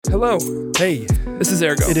Hello. Hey. This is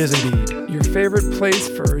Ergo. It is indeed. Your favorite place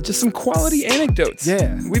for just some quality anecdotes.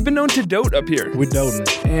 Yeah. We've been known to dote up here. We're doting.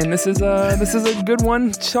 And this is a good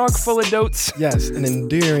one, chock full of dotes. Yes, an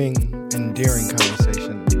endearing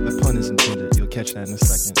conversation. The pun is intended. You'll catch that in a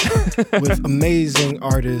second. With amazing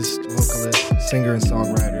artist, vocalist, singer, and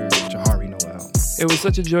songwriter, Jahari Noel. It was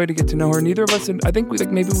such a joy to get to know her. Neither of us, I think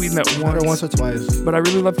maybe we met once or twice. But I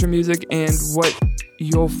really loved her music, and what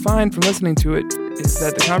you'll find from listening to it is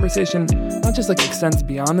that the conversation not just extends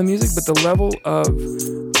beyond the music, but the level of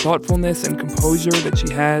thoughtfulness and composure that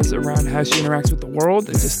she has around how she interacts with the world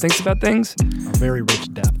and just thinks about things. A very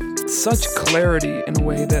rich depth. Such clarity in a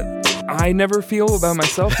way that I never feel about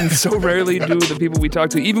myself, and so rarely do the people we talk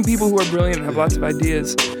to. Even people who are brilliant and have lots of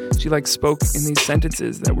ideas, she spoke in these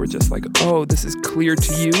sentences that were just oh, this is clear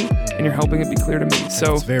to you, and you're helping it be clear to me.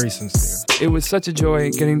 So it's very sincere. It was such a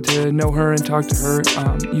joy getting to know her and talk to her.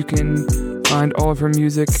 You can find all of her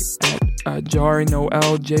music at Jahari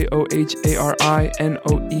Noel, JOHARINOELLE.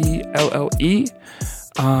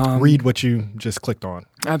 Read what you just clicked on.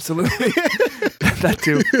 Absolutely. That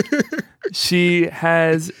too. She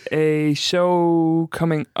has a show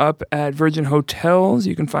coming up at Virgin Hotels.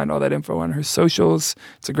 You can find all that info on her socials.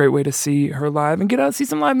 It's a great way to see her live and get out and see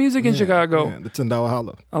some live music in Chicago. Yeah, the $10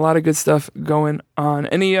 holla. A lot of good stuff going on.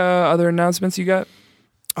 Any other announcements you got?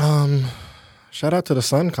 Shout out to the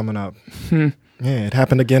sun coming up. Yeah, it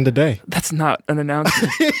happened again today. That's not an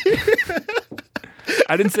announcement.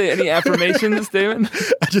 I didn't say any affirmations, David.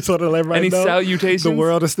 I just want to let everybody know. Any salutations? The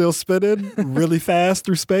world is still spinning really fast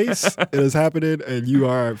through space. It is happening, and you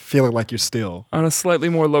are feeling like you're still. On a slightly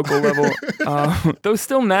more local level, though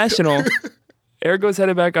still national, Ergo's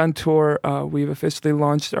headed back on tour. We've officially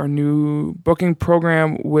launched our new booking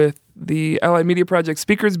program with the Allied Media Project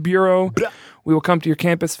Speakers Bureau. We will come to your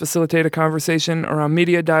campus, facilitate a conversation around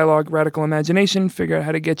media, dialogue, radical imagination, figure out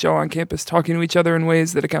how to get y'all on campus talking to each other in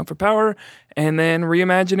ways that account for power, and then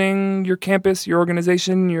reimagining your campus, your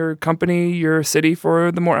organization, your company, your city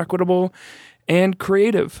for the more equitable and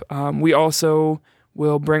creative. We also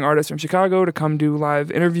will bring artists from Chicago to come do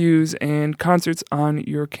live interviews and concerts on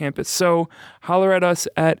your campus. So holler at us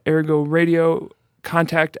at Ergo Radio.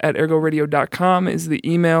 Contact at ergoradio.com is the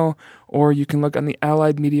email, or you can look on the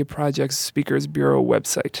Allied Media Project's Speakers Bureau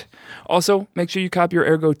website. Also, make sure you copy your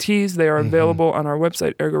Ergo tees. They are available on our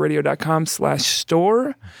website,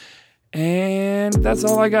 ergoradio.com/store. And that's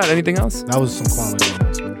all I got. Anything else? That was some quality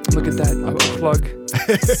announcement. Look at that. Plug.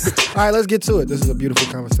 All right, let's get to it. This is a beautiful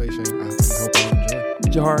conversation. I hope you enjoy.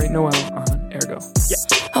 Jahari Noel on Ergo. Yeah.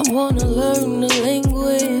 I wanna learn a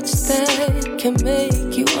language that can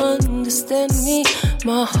make you understand me.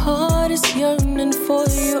 My heart is yearning for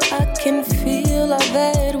you. I can feel how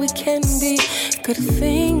bad we can be. Good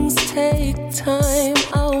things take time.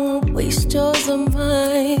 I won't waste yours or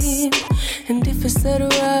mine. And if it's said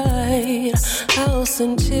right, I'll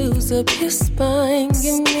send chills up your spine.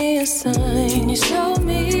 Give me a sign. Can you show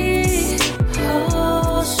me?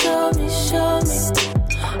 Oh, show me, show me.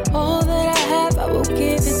 All that I have, I will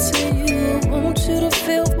give it to you. Want you to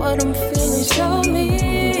feel what I'm feeling. Show me,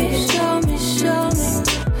 show me, show me.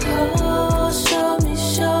 Oh, show me,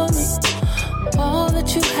 show me. All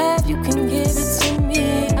that you have, you can give it to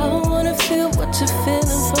me. I wanna feel what you're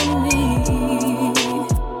feeling from me.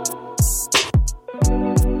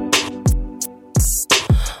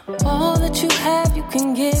 All that you have, you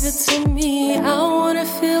can give it to me. I wanna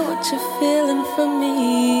feel what you're feeling from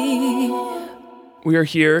me. We are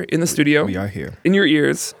here in the studio. We are here. In your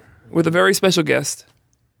ears with a very special guest.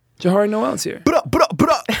 Jahari Noel's here.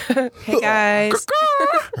 Hey, guys.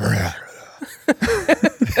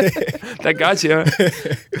 That got you.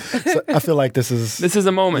 So I feel like this is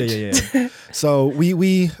a moment. Yeah. So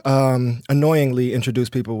we annoyingly introduce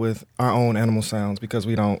people with our own animal sounds because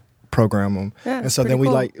we don't program them. Yeah, and so then we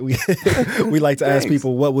cool. we like to ask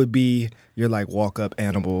people what would be your walk up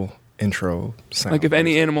animal intro sound. Like if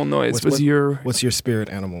any animal noise was your... What's your spirit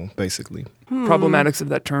animal, basically? Problematics of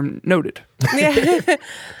that term noted. Yeah.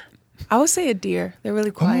 I would say a deer. They're really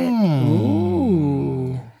quiet.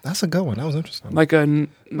 Ooh. That's a good one. That was interesting. Like a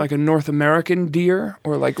North American deer?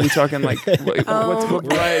 Or we talking what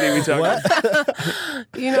variety are we talking?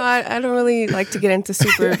 You know, I don't really like to get into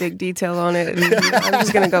super big detail on it. I'm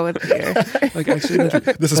just going to go with deer. Actually,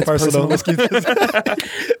 this is personal. Let's keep this.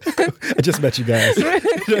 I just met you guys. You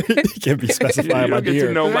can't be specifying my deer.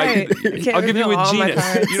 You don't get to know Right. I'll give you a all my genus.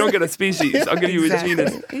 cards. You don't get a species. I'll give you a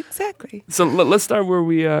genus. Exactly. So let's start where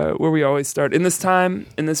we always start. In this time,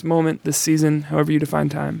 in this moment, this season, however you define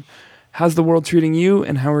time, how's the world treating you,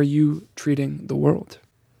 and how are you treating the world?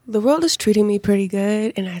 The world is treating me pretty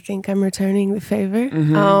good, and I think I'm returning the favor.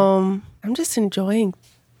 Mm-hmm. I'm just enjoying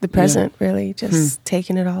the present, really, just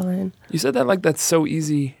taking it all in. You said that like that's so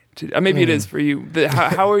easy to. Maybe it is for you.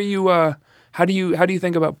 How are you? How do you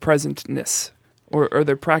think about presentness? Or are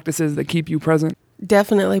there practices that keep you present?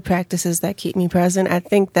 Definitely practices that keep me present. I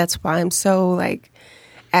think that's why I'm so like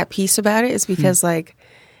at peace about it, is because like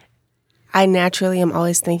I naturally am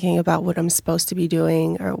always thinking about what I'm supposed to be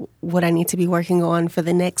doing or what I need to be working on for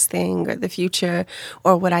the next thing or the future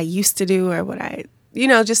or what I used to do or what I,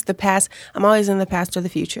 just the past. I'm always in the past or the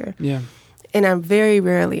future. Yeah. And I'm very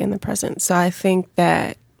rarely in the present. So I think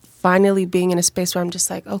that finally being in a space where I'm just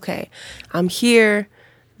like, okay, I'm here.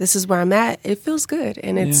 This is where I'm at. It feels good.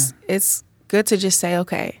 And it's good to just say,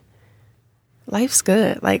 okay, life's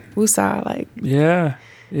good. Like, woosah, like. Yeah.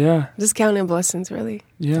 Yeah. Just counting blessings, really.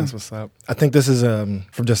 Yeah. That's what's up. I think this is,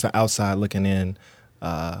 from just the outside looking in,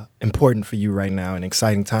 important for you right now, an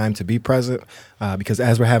exciting time to be present, because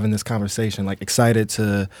as we're having this conversation, like excited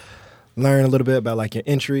to learn a little bit about like your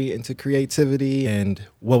entry into creativity and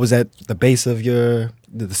what was at the base of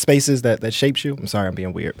the spaces that shapes you. I'm sorry, I'm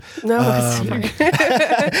being weird. No,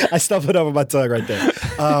 I stumbled over my tongue right there.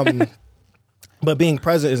 But being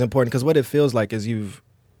present is important because what it feels like is you've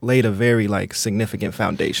laid a very like significant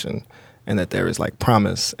foundation, and that there is like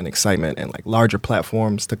promise and excitement and like larger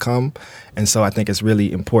platforms to come. And so I think it's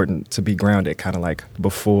really important to be grounded kind of like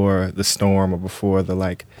before the storm or before the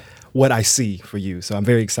like what I see for you. So I'm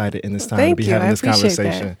very excited in this time to be having this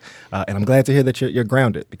conversation. And I'm glad to hear that you're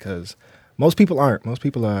grounded, because most people aren't. Most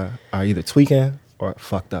people are either tweaking or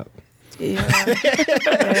fucked up. Yeah.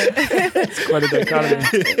 It's quite a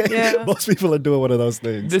dichotomy. Yeah. Most people are doing one of those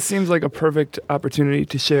things. This seems like a perfect opportunity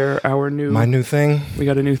to share my new thing. We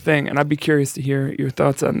got a new thing, and I'd be curious to hear your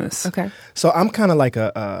thoughts on this. Okay. So I'm kind of like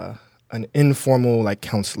an informal like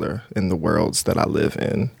counselor in the worlds that I live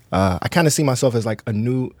in. I kind of see myself as like a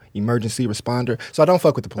new emergency responder. So I don't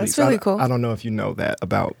fuck with the police. That's really cool. I don't know if you know that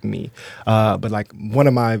about me. But like one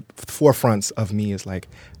of my forefronts of me is like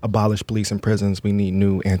abolish police and prisons. We need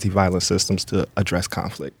new anti-violence systems to address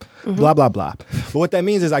conflict. Blah, blah, blah. But what that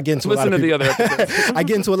means is I get into Listen a lot of to people, the other episodes. I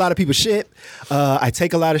get into a lot of people's shit. I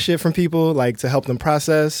take a lot of shit from people like to help them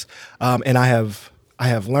process. And I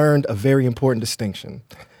have learned a very important distinction,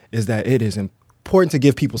 is that it is important to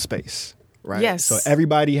give people space. Right. Yes. So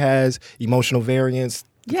everybody has emotional variance.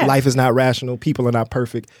 Yeah. Life is not rational. People are not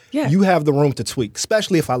perfect. Yeah. You have the room to tweak,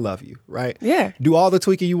 especially if I love you, right? Yeah. Do all the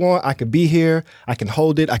tweaking you want. I can be here. I can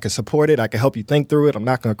hold it. I can support it. I can help you think through it. I'm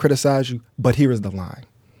not going to criticize you. But here is the line.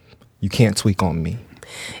 You can't tweak on me.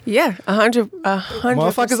 Yeah, 100%.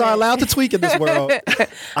 Motherfuckers are allowed to tweak in this world.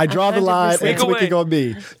 I draw the line, Tweak and tweaking on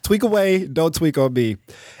me. Tweak away, don't tweak on me.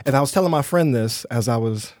 And I was telling my friend this as I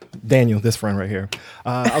was, Daniel, this friend right here.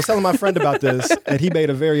 I was telling my friend about this, and he made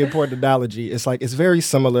a very important analogy. It's like, it's very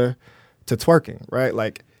similar to twerking, right?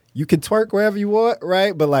 Like, you can twerk wherever you want,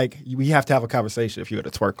 right? But like, we have to have a conversation if you're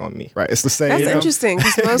going to twerk on me, right? It's the same. That's interesting,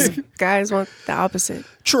 because most guys want the opposite.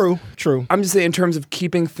 True. I'm just saying in terms of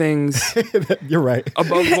keeping things You're right.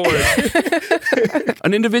 above board.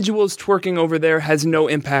 An individual's twerking over there has no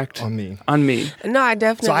impact On me. No, I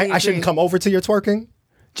definitely So I agree. shouldn't come over to your twerking?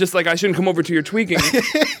 Just like I shouldn't come over to your tweaking.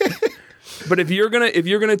 But if you're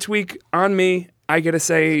gonna tweak on me, I get a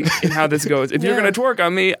say in how this goes. If you're Yeah. gonna twerk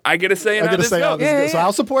on me, I get a say in I'm how gonna this say how goes. this Yeah, goes. So yeah.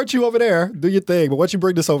 I'll support you over there. Do your thing. But once you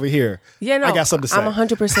bring this over here, Yeah, no, I got something to say. I'm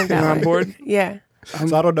 100% down. You're on board? Yeah.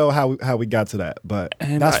 So I don't know how we got to that, but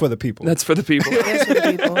And that's for the people. That's for the people. That's for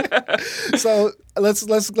the people. So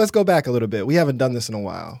let's go back a little bit. We haven't done this in a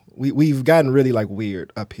while. We've gotten really like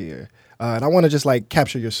weird up here, and I want to just like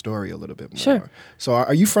capture your story a little bit more. Sure. So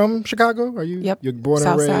are you from Chicago? Are you? Yep. You're born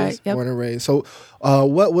South and side, raised. yep. Born and raised. So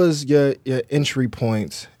what was your entry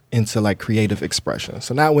point into like creative expression?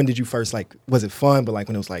 So not when did you first like, was it fun, but like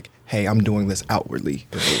when it was like, hey, I'm doing this outwardly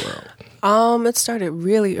in the world. It started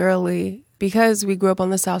really early. Because we grew up on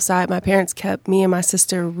the South Side, my parents kept me and my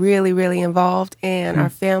sister really, really involved, and our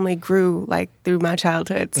family grew like through my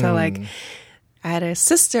childhood. So like, I had a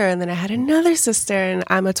sister, and then I had another sister, and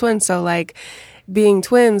I'm a twin. So like, being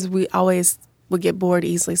twins, we always would get bored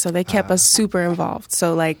easily. So they kept us super involved.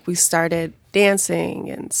 So like, we started dancing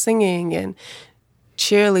and singing and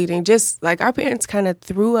cheerleading. Just like our parents kind of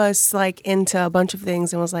threw us like into a bunch of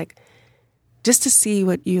things and was like, just to see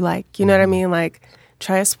what you like. You know what I mean? Like,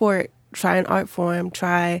 try a sport. Try an art form,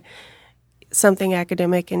 try something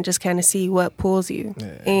academic, and just kind of see what pulls you.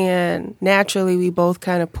 Yeah. And naturally, we both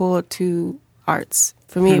kind of pulled to arts.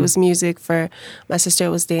 For me, it was music. For my sister, it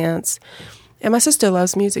was dance. And my sister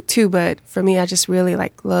loves music too, but for me, I just really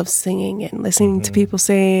like love singing and listening to people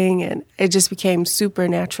sing, and it just became super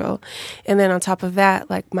natural. And then on top of that,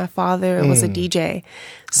 like my father was a DJ.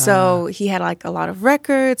 So he had like a lot of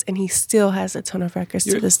records, and he still has a ton of records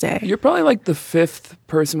to this day. You're probably like the 5th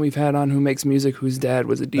person we've had on who makes music whose dad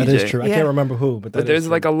was a DJ. That is true. I Yeah. can't remember who, but There's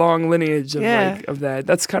like a long lineage of Yeah. like of that.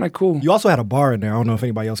 That's kind of cool. You also had a bar in there. I don't know if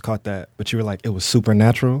anybody else caught that, but you were like, it was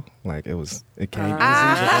supernatural. Like it came supernatural.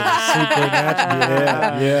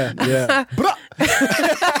 Yeah.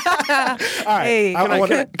 All right.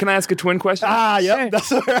 Hey. Can I ask a twin question? Yep. Sure.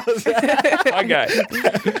 That's where I was at. Okay.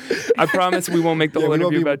 I promise we won't make the whole we won't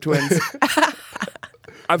interview be- about twins.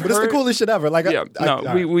 But it's the coolest shit ever. Like, Yeah,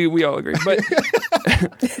 we all agree. But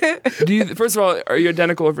first of all, are you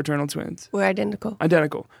identical or fraternal twins? We're identical.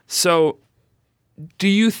 Identical. So, do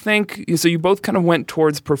you think? So you both kind of went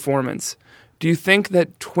towards performance. Do you think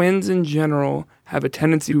that twins in general have a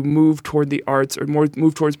tendency to move toward the arts or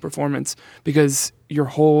move towards performance because your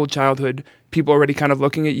whole childhood people are already kind of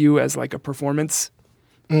looking at you as like a performance?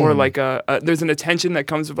 Or like there's an attention that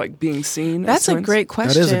comes with like being seen. That's as a twins? great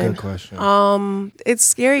question. That is a good question. It's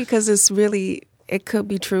scary because it could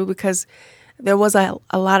be true because there was a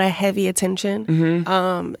lot of heavy attention,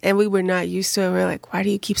 and we were not used to it. We're like, why do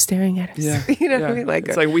you keep staring at us? Yeah. You know Yeah. what I mean? Like,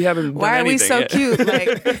 It's like we haven't. why done are we so anything yet.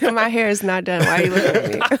 cute? Like, my hair is not done. Why are you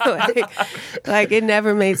looking at me? like, it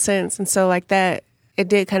never made sense. And so, like that, it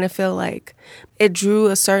did kind of feel like it drew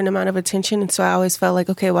a certain amount of attention. And so I always felt like,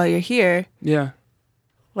 okay, while you're here, Yeah.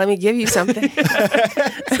 let me give you something.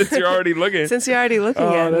 Since you're already looking. Since you're already looking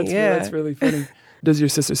at me. Yeah. That's really funny. Does your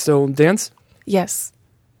sister still dance? Yes.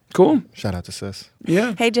 Cool. Shout out to sis.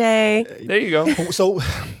 Yeah. Hey, Jay. There you go. So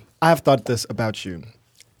I have thought this about you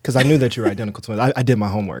because I knew that you were identical twins. I did my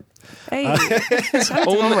homework. Hey.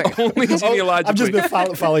 Only genealogically. I've just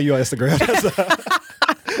been following you on Instagram.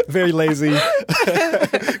 That's very lazy,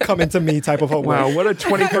 coming to me type of homework. Wow, what a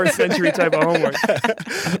 21st century type of homework.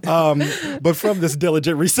 But from this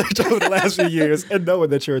diligent research over the last few years and knowing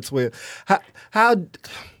that you're a twin, how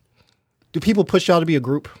do people push y'all to be a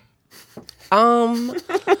group?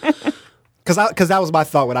 Because that was my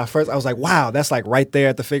thought when I was like, wow, that's like right there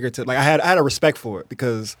at the fingertip. Like I had a respect for it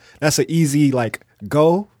because that's an easy like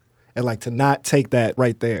go and like to not take that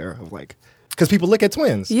right there of like because people look at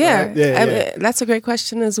twins. Yeah. Right? Yeah. I mean, that's a great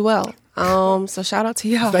question as well. So shout out to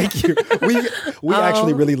y'all. Thank you. We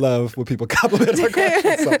actually really love when people compliment our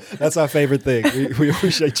questions. So that's our favorite thing. We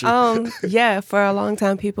appreciate you. Yeah, for a long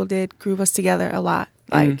time, people did group us together a lot.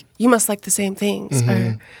 Like, you must like the same things.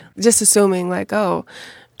 Or just assuming, like, oh,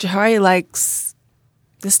 Jahari likes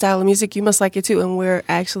this style of music, you must like it too. And we're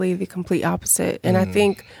actually the complete opposite. And I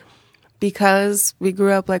think because we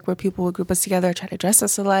grew up like where people would group us together, try to dress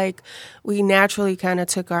us alike, we naturally kind of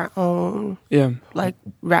took our own like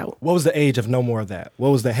route. What was the age of no more of that? What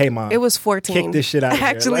was the hey mom? It was 14. Kick this shit out of here.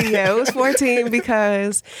 Actually, yeah, it was 14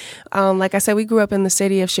 because, like I said, we grew up in the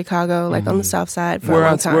city of Chicago, like on the South Side for a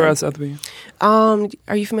long time. Where else, Sotheby? Are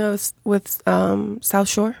you familiar with South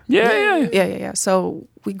Shore? Yeah. So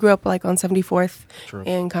we grew up like on 74th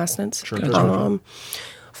in Constance.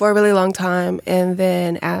 For a really long time. And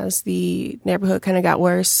then as the neighborhood kind of got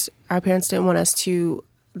worse, our parents didn't want us to,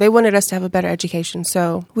 they wanted us to have a better education.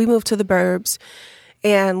 So we moved to the burbs,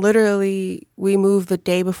 and literally we moved the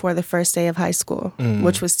day before the first day of high school,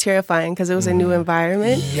 which was terrifying because it was a new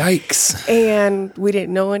environment. Yikes. And we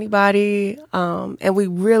didn't know anybody. And we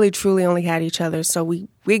really, truly only had each other. So we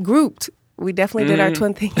grouped. We definitely did our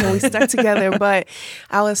twin thing and we stuck together. But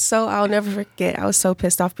I'll never forget, I was so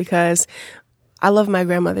pissed off because I love my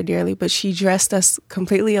grandmother dearly, but she dressed us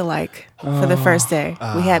completely alike for the first day.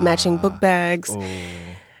 We had matching book bags,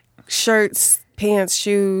 shirts, pants,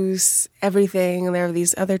 shoes, everything. And there were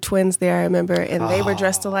these other twins there, I remember, and they were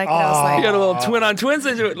dressed alike. And I was like, You got a little twin on twin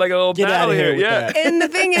situation, like a little Get battle outta here here. with Yeah. that. and the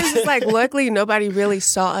thing is, it's like, luckily, nobody really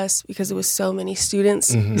saw us because it was so many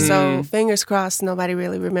students. So fingers crossed, nobody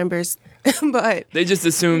really remembers. But They just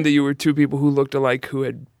assumed that you were two people who looked alike who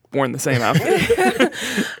had worn the same outfit.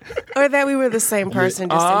 or that we were the same person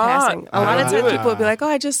just in passing. A lot of times people would be like, oh,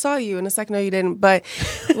 I just saw you. And it's like, no, you didn't. But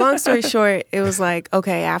long story short, it was like,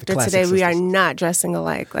 okay, after Classic today, we are sisters. not dressing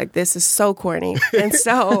alike. Like, this is so corny. And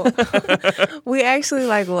so we actually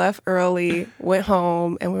like left early, went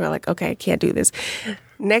home, and we were like, okay, I can't do this.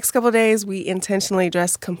 Next couple of days, we intentionally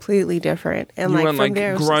dressed completely different. And You like went from like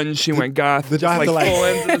there, it was grunge, she went goth. Did y'all have Just, to full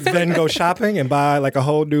ends. like then go shopping and buy like a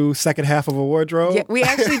whole new second half of a wardrobe? yeah, we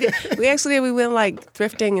actually did. We went like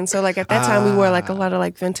thrifting, and so like at that time we wore like a lot of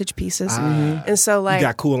like vintage pieces, and so like You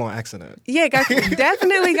got cool on accident. yeah,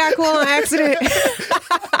 definitely got cool on accident.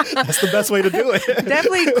 That's the best way to do it.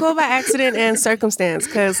 Definitely cool by accident and circumstance,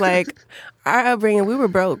 because like our upbringing, we were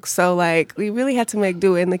broke. So, like, we really had to make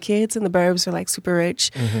do. And the kids in the burbs are, like, super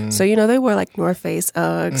rich. So, you know, they wore, like, North Face,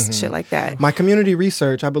 Uggs, shit like that. My community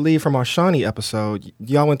research, I believe, from our Shawnee episode,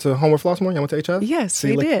 y'all went to Homewood Flossmoor? Y'all went to HF? Yes,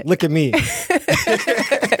 See, we did. Look at me.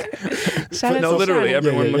 Shout out No, to literally, Shawnee.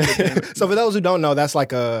 everyone looked at him. So for those who don't know, that's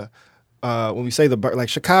like a when we say like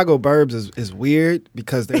Chicago burbs is weird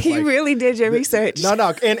because there's You like, really did your research. No,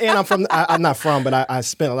 and I'm from I'm not from, but I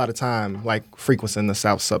spent a lot of time like frequenting the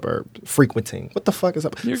south suburb. What the fuck is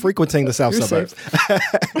up? Frequenting the south you're suburbs.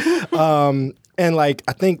 And like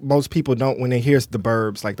I think most people don't when they hear the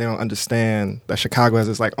burbs, like they don't understand that Chicago has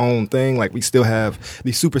its like own thing. Like we still have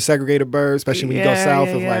these super segregated burbs, especially when you go south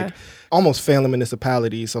of like almost failing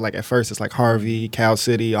municipalities. So like at first it's like Harvey, Cal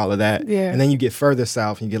City, all of that. Yeah. And then you get further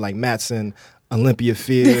south and you get like Matson, Olympia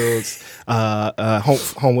Fields,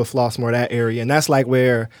 Homewood Flossmoor, that area. And that's like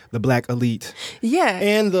where the black elite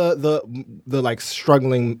and the like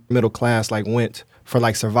struggling middle class like went for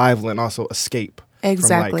like survival and also escape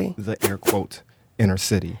Exactly. from like the air quote inner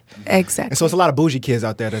city. Exactly. And so it's a lot of bougie kids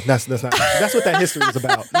out there. That's what that history is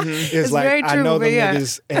about. It's like very I true, know them but yeah.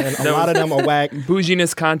 niggas, and a lot of them are whack.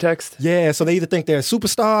 Bouginess context. Yeah, so they either think they're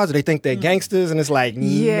superstars or they think they're gangsters, and it's like, no,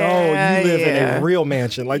 you live in a real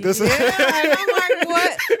mansion. Like this is I'm like,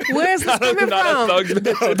 what? Where's this coming Not a from? thug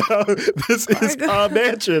mansion. no, this is a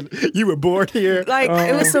mansion. You were born here. Like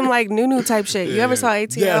it was some like Nunu type shit. You ever saw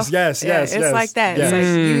ATL? Yes, It's like that. yes.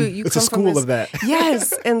 It's like you It's come a from school this- of that.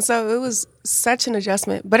 Yes, and so it was such an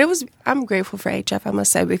adjustment. But I'm grateful for HF, I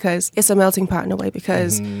must say, because it's a melting pot in a way.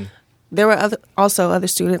 Because there were also other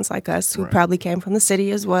students like us who probably came from the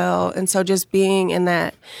city as well, and so just being in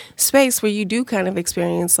that space where you do kind of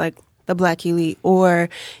experience like the black elite, or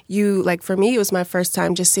you like for me it was my first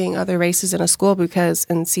time just seeing other races in a school, because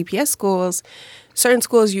in CPS schools, certain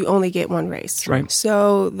schools you only get one race. Right.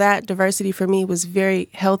 So that diversity for me was very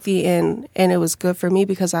healthy, and it was good for me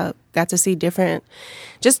because I got to see different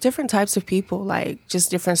types of people, like just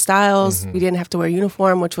different styles. We didn't have to wear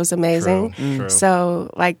uniform, which was amazing. True. So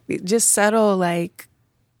like just subtle like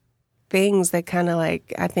things that kind of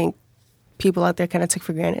like I think people out there kind of took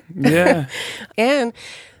for granted. Yeah. And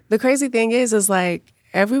the crazy thing is like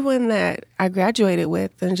everyone that I graduated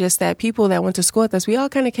with and just that people that went to school with us, we all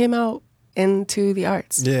kind of came out into the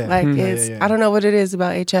arts. Yeah. Like Yeah, it's, yeah. I don't know what it is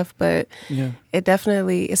about HF, but Yeah. it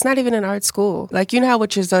definitely, it's not even an art school. Like, you know how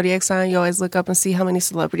with your zodiac sign, you always look up and see how many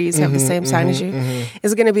celebrities have the same sign as you?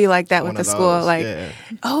 It's going to be like that One with the of school. those, Like, yeah.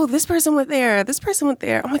 oh, this person went there. This person went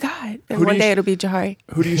there. Oh my God. And Who do one you day sh- it'll be Jahari,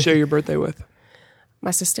 Who do you share your birthday with? my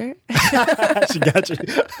sister. She got you.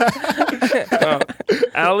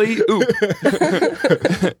 Allie? Ooh.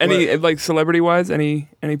 Any, like, celebrity-wise, any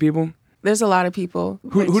people? There's a lot of people.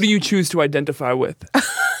 Who do you choose to identify with?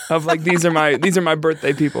 Of like these are my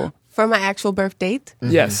birthday people. For my actual birth date,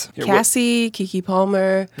 Yes. Here, what- Cassie, Kiki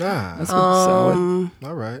Palmer, Ah, solid.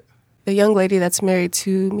 all right. the young lady that's married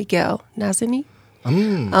to Miguel Nazani.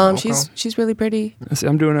 Okay. She's really pretty. Let's see,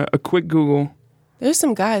 I'm doing a quick Google. There's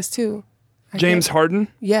some guys too. I James can't- Harden,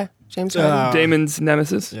 Yeah, James Harden. Damon's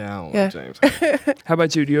nemesis. Yeah, I don't Yeah. like James. How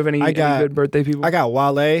about you? Do you have any good birthday people? I got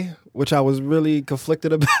Wale, which I was really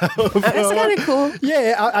conflicted about. That's kind of cool.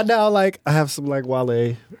 Yeah, I now like I have some like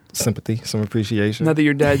Wale sympathy, some appreciation. Not that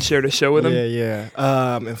your dad shared a show with him. Yeah.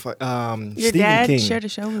 Your Stephen dad King. shared a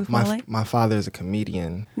show with my Wale. my father is a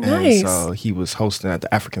comedian, Nice. and so he was hosting at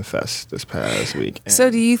the African Fest this past week. And So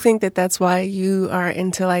do you think that that's why you are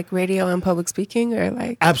into like radio and public speaking, or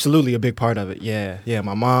like? absolutely a big part of it. Yeah.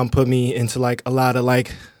 My mom put me into like a lot of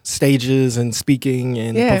like stages and speaking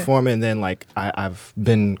and Yeah. performing, and then like I've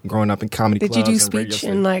been growing up in comedy Did you clubs do and radio speech in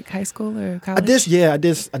stations. like high school or college? I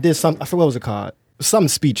did some. I forgot what was it called. Some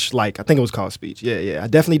speech, like I think it was called speech. Yeah. I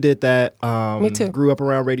definitely did that. Me too. Grew up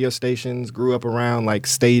around radio stations. Grew up around like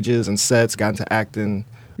stages and sets. Got into acting.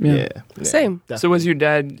 Yeah. Same. So was your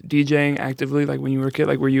dad DJing actively, like when you were a kid?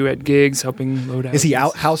 Like were you at gigs helping load out? Is he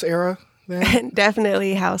out house era? Then?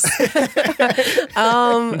 Definitely house.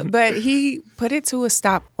 But he put it to a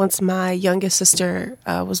stop once my youngest sister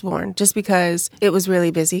was born, just because it was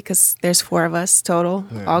really busy, because there's 4 of us total,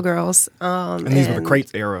 all girls. And these were the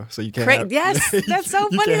crates era, so you can't. have, Yes, that's so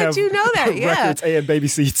you funny can't that have you know that. Yeah. records and baby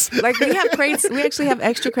seats. Like we have crates. We actually have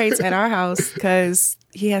extra crates at our house because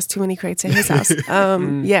he has too many crates at his house.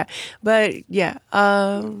 Yeah, but that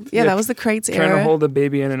was the crates trying era. to hold a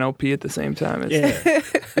baby and an LP at the same time?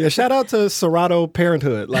 Yeah. Shout out to Serato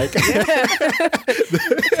Parenthood. Like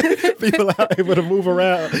people are able to move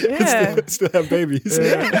around Yeah. and still have babies.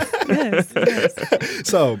 Yes.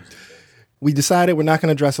 So we decided we're not going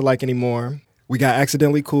to dress alike anymore. We got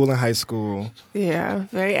accidentally cool in high school. Yeah,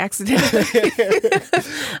 very accidentally.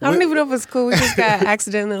 I don't even know if it's cool. We just got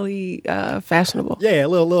accidentally fashionable. Yeah, a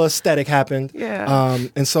little aesthetic happened. Yeah.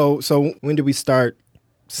 And so when did we start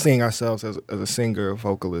seeing ourselves as a singer,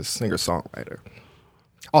 vocalist, singer, songwriter?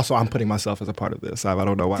 Also, I'm putting myself as a part of this. I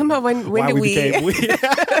don't know why. When did we? Became we.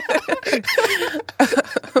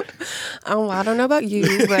 I don't know about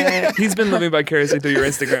you, but He's been living vicariously through your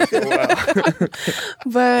Instagram for a while.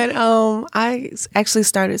 but I actually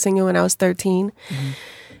started singing when I was 13.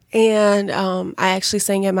 And I actually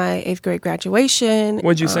sang at my 8th grade graduation.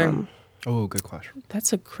 What'd you sing? Oh, good question.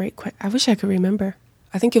 That's a great question. I wish I could remember.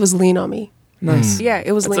 I think it was Lean on Me. Nice. Yeah,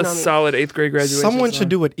 it was That's Lean a on Me. solid 8th grade graduation. Someone song. should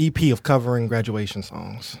do an EP of covering graduation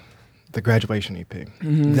songs. The graduation EP.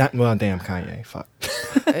 Well, damn, Kanye. Fuck.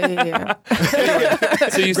 Yeah.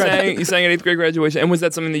 So you sang at 8th grade graduation, and was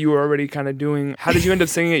that something that you were already kind of doing? How did you end up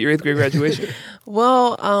singing at your 8th grade graduation?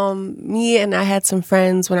 Well, me and I had some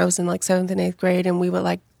friends when I was in like 7th and 8th grade, and we would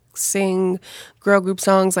like sing girl group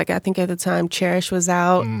songs. Like I think at the time Cherish was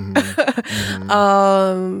out,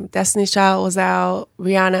 Destiny's Child was out,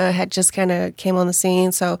 Rihanna had just kind of came on the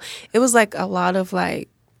scene, so it was like a lot of like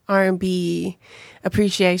R&B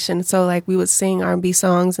appreciation. So like we would sing R&B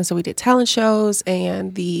songs, and so we did talent shows,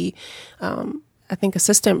 and the I think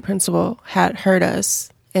assistant principal had heard us,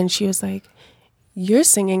 and she was like, "You're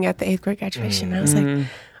singing at the 8th grade graduation." And I was like,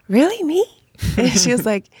 "Really, me?" And she was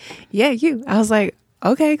like, "Yeah, you." I was like,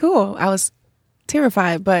 "Okay, cool." I was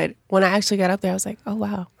terrified, but when I actually got up there, I was like, "Oh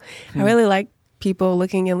wow, I really like people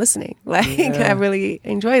looking and listening. Like I really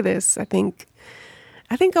enjoy this. I think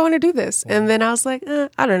I want to do this." And then I was like,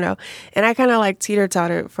 I don't know. And I kind of like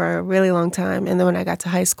teeter-tottered for a really long time. And then when I got to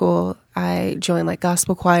high school, I joined like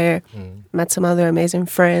gospel choir, met some other amazing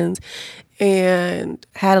friends, and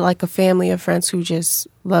had like a family of friends who just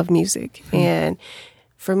love music. And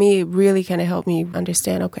for me, it really kind of helped me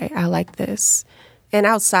understand, okay, I like this. And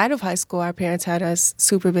outside of high school, our parents had us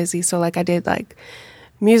super busy. So like I did like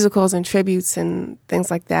musicals and tributes and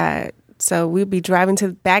things like that. So we'd be driving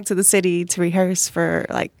back to the city to rehearse for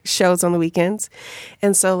like shows on the weekends.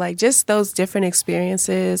 And so like just those different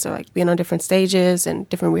experiences, or like being on different stages and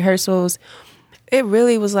different rehearsals, it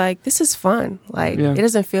really was like, this is fun. Like it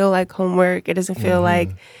doesn't feel like homework. It doesn't feel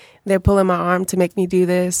like they're pulling my arm to make me do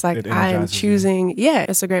this. Like I am choosing. Yeah,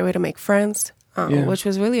 it's a great way to make friends, which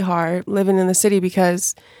was really hard living in the city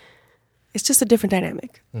because it's just a different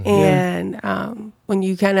dynamic. And when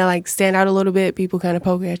you kind of like stand out a little bit, people kind of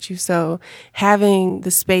poke at you. So having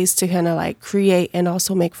the space to kind of like create and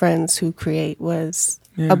also make friends who create was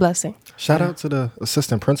a blessing. Shout out to the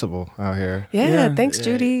assistant principal out here. Yeah, thanks,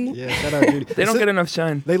 Judy. Yeah, shout out Judy. They don't get enough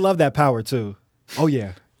shine. They love that power too. Oh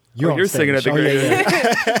yeah. You're singing at the grade.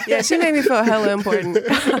 Yeah, she made me feel hella important.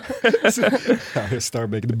 Out here start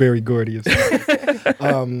making the Berry Gordy.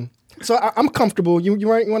 So I'm comfortable. You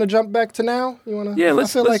want to jump back to now? You want to? Yeah,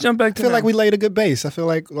 let's jump back to now. I feel like we laid a good base. I feel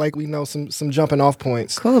like we know some jumping off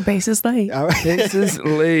points. Cool, base is laid. All right. Base is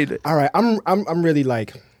laid. All right. I'm really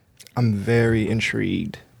like, I'm very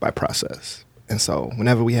intrigued by process. And so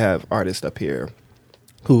whenever we have artists up here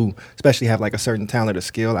who especially have like a certain talent or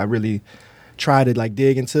skill, I really try to like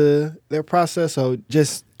dig into their process. So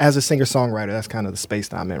just as a singer-songwriter, that's kind of the space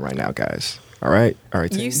that I'm in right now, guys. All right.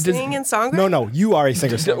 You sing and songwrite? No, you are a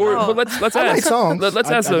singer-songwriter. But let's I ask. like songs. Let's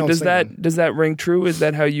ask I though. don't sing them. Does that ring true? Is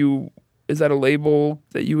that a label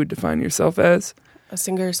that you would define yourself as? A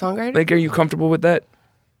singer-songwriter? Like, are you comfortable with that?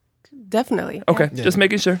 Definitely. Okay, Yeah. just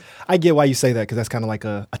making sure. I get why you say that because that's kind of like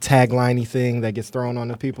a tagline-y thing that gets thrown on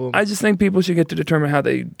the people. I just think people should get to determine how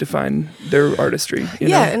they define their artistry. You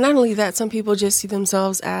know? And not only that, some people just see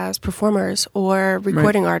themselves as performers or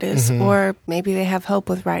recording artists, or maybe they have help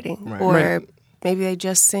with writing, or maybe they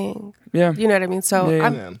just sing. Yeah. You know what I mean? So Yeah.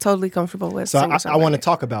 I'm totally comfortable with So I singer-songwriter. want to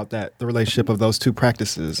talk about that, the relationship of those two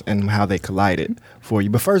practices and how they collided for you.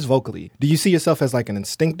 But first, vocally, do you see yourself as like an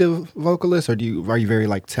instinctive vocalist, or are you very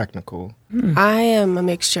like technical? I am a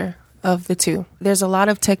mixture of the two. There's a lot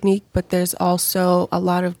of technique, but there's also a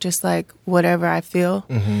lot of just like whatever I feel.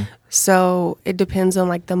 So it depends on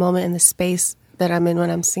like the moment and the space that I'm in when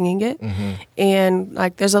I'm singing it. And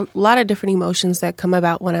like there's a lot of different emotions that come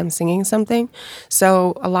about when I'm singing something.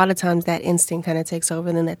 So a lot of times that instinct kind of takes over,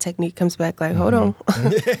 and then that technique comes back like, hold on,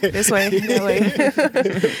 this way, that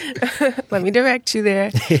way. Let me direct you there.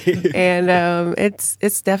 And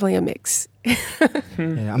it's definitely a mix.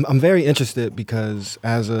 Yeah, I'm very interested because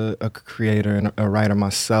as a creator and a writer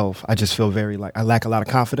myself, I just feel very like I lack a lot of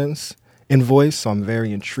confidence in voice. So I'm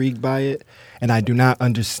very intrigued by it. And I do not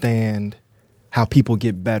understand how people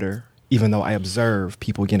get better, even though I observe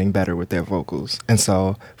people getting better with their vocals. And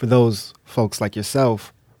so for those folks like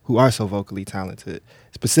yourself who are so vocally talented,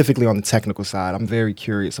 specifically on the technical side, I'm very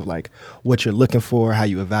curious of like what you're looking for, how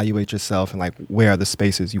you evaluate yourself, and like where are the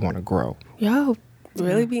spaces you want to grow. Yo,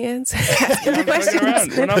 really be asking We're not fucking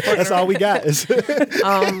around. We're not fucking That's all we got. Is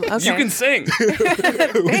Okay. You can sing.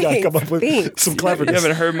 we gotta come up with Thanks. some You cleverness.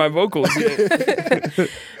 haven't heard my vocals yet.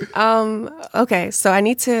 Okay, so I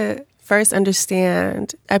need to first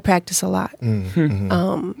understand I practice a lot.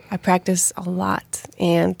 I practice a lot.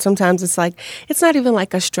 And sometimes it's like, it's not even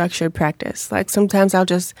like a structured practice. Like sometimes I'll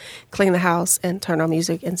just clean the house and turn on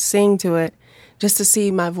music and sing to it just to see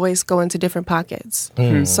my voice go into different pockets.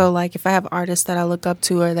 So like if I have artists that I look up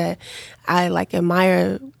to or that I like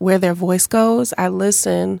admire where their voice goes, I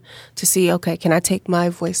listen to see, okay, can I take my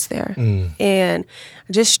voice there? And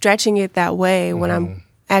just stretching it that way when I'm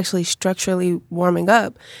actually structurally warming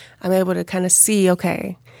up, I'm able to kind of see,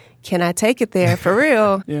 okay, can I take it there for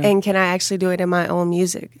real? Yeah. And can I actually do it in my own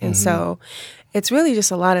music? And so it's really just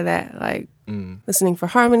a lot of that, like listening for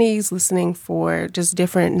harmonies, listening for just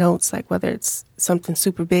different notes, like whether it's something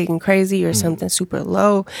super big and crazy or something super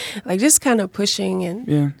low, like just kind of pushing and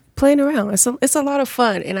Yeah. playing around. It's a lot of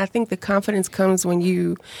fun. And I think the confidence comes when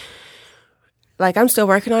you, like I'm still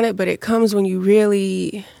working on it, but it comes when you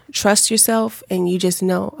really trust yourself and you just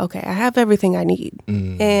know, okay, I have everything I need.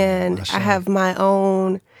 And I have my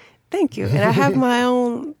own, thank you. And I have my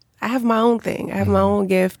own thing. I have my own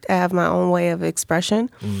gift. I have my own way of expression.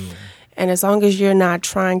 And as long as you're not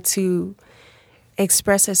trying to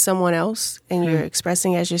express as someone else and you're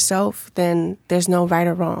expressing as yourself, then there's no right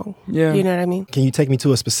or wrong. Yeah. You know what I mean? Can you take me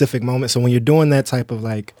to a specific moment? So when you're doing that type of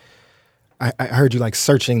like, I heard you like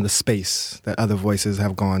searching the space that other voices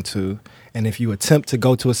have gone to. And if you attempt to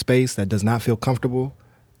go to a space that does not feel comfortable,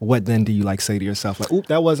 what then do you like say to yourself? Like, oop,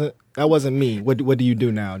 that wasn't me. What do you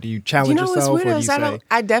do now? Do you challenge You know what's yourself weird or do you is say?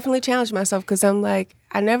 I definitely challenge myself because I'm like,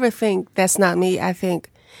 I never think that's not me. I think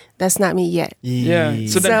that's not me yet. Yeah.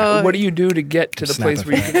 So then So- what do you do to get to the Snap place it.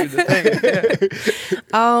 where you can do the thing?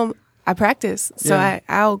 Yeah. I practice. So Yeah.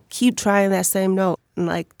 I'll keep trying that same note. And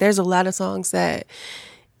like, there's a lot of songs that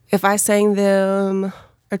if I sang them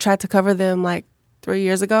or tried to cover them like 3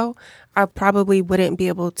 years ago, I probably wouldn't be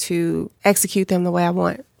able to execute them the way I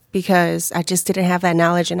want because I just didn't have that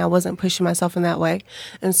knowledge and I wasn't pushing myself in that way.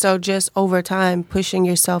 And so just over time, pushing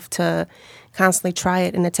yourself to constantly try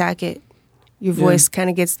it and attack it, your voice kind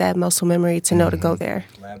of gets that muscle memory to know to go there.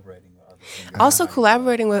 Also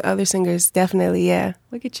collaborating with other singers, definitely, yeah.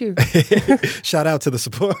 Look at you. Shout out to the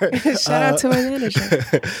support. Shout out to my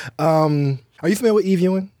manager. Are you familiar with Eve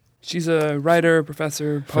Ewing? She's a writer,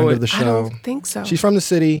 professor, Friend poet. of the I show. don't think so. She's from the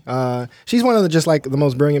city. She's one of the just like the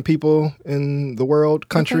most brilliant people in the world,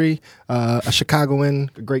 country. A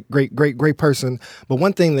Chicagoan, great person. But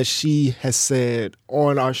one thing that she has said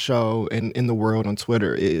on our show and in the world on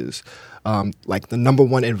Twitter is like the number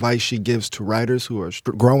one advice she gives to writers who are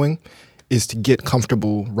growing is to get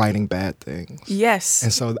comfortable writing bad things. Yes.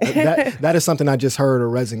 And so that is something I just heard or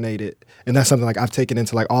resonated. And that's something like I've taken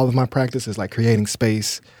into like all of my practices, like creating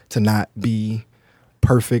space to not be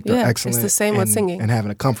perfect or Yeah, it's excellent. the same with singing. And having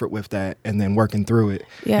a comfort with that and then working through it.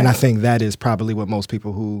 Yeah. And I think that is probably what most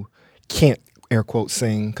people who can't air quote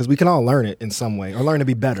sing, because we can all learn it in some way or learn to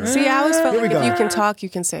be better. See, I always felt Here we like if go. you can talk, you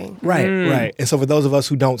can sing. Right. And so for those of us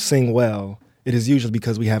who don't sing well, it is usually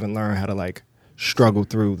because we haven't learned how to like struggle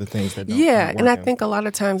through the things that don't Yeah, aren't and I working. think a lot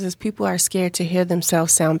of times is people are scared to hear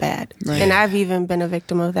themselves sound bad. And I've even been a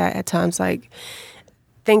victim of that at times, like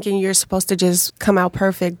thinking you're supposed to just come out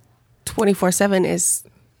perfect 24/7 is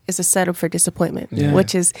a setup for disappointment, Yeah.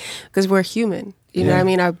 which is because we're human. You know what I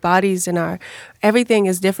mean? Our bodies and our everything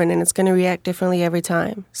is different and it's going to react differently every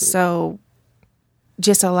time. So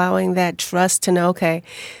just allowing that trust to know, okay,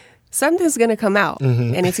 something's going to come out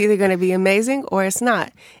and it's either going to be amazing or it's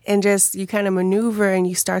not. And just you kind of maneuver and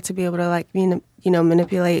you start to be able to like, you know,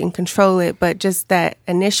 manipulate and control it. But just that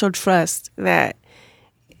initial trust that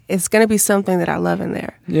it's going to be something that I love in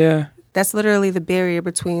there. Yeah. That's literally the barrier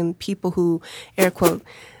between people who, air quote,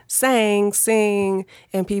 sing,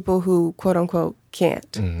 and people who, quote unquote,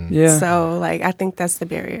 can't. Yeah. So, like, I think that's the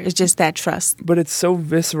barrier. It's just that trust. But it's so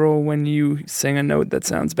visceral when you sing a note that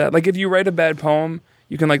sounds bad. Like if you write a bad poem,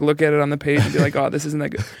 you can like look at it on the page and be like, "Oh, this isn't that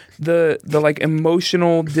good." The like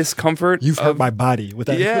emotional discomfort. You've hurt of, my body with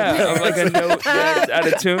that. Yeah, of like a note that's out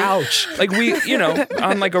of tune. Ouch. Like we, you know,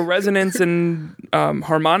 on like a resonance and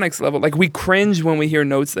harmonics level, like we cringe when we hear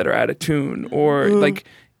notes that are out of tune or like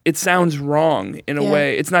it sounds wrong in a Yeah.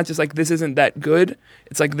 way. It's not just like this isn't that good.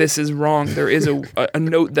 It's like this is wrong. There is a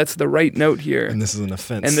note that's the right note here. And this is an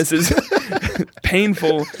offense. And this is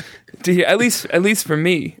painful to hear. At least for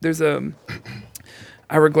me, there's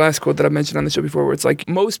Ira Glass quote that I mentioned on the show before, where it's like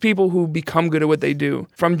most people who become good at what they do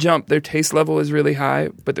from jump, their taste level is really high,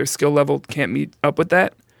 but their skill level can't meet up with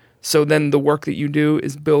that. So then the work that you do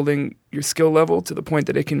is building your skill level to the point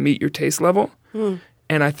that it can meet your taste level.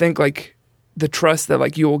 And I think like the trust that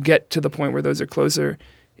like you will get to the point where those are closer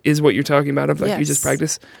is what you're talking about, of like you just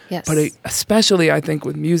practice. Yes. But especially I think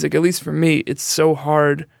with music, at least for me, it's so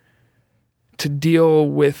hard to deal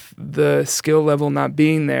with the skill level not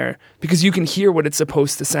being there, because you can hear what it's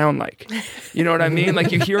supposed to sound like. You know what I mean?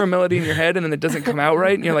 Like you hear a melody in your head and then it doesn't come out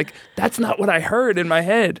right, and you're like, that's not what I heard in my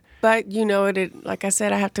head. But you know, like I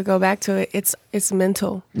said, I have to go back to it. It's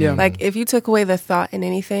mental. Yeah. Like if you took away the thought in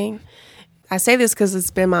anything, I say this because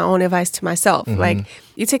it's been my own advice to myself. Like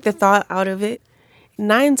you take the thought out of it,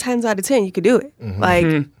 9 times out of 10 you could do it.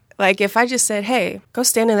 Like if I just said, hey, go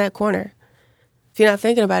stand in that corner. If you're not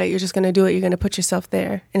thinking about it, you're just going to do it. You're going to put yourself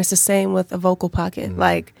there. And it's the same with a vocal pocket.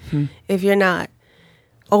 Like if you're not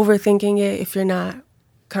overthinking it, if you're not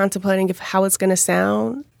contemplating how it's going to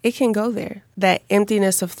sound, it can go there. That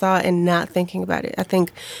emptiness of thought and not thinking about it. I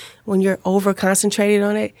think when you're over concentrated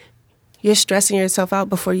on it, you're stressing yourself out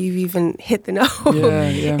before you've even hit the note.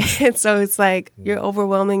 Yeah. And so it's like you're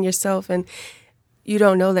overwhelming yourself, and you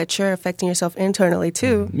don't know that you're affecting yourself internally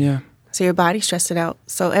too. Yeah. So your body's stressing out.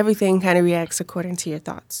 So everything kind of reacts according to your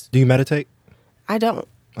thoughts. Do you meditate? I don't.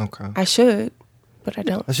 Okay. I should, but I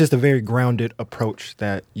don't. That's just a very grounded approach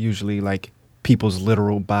that usually like people's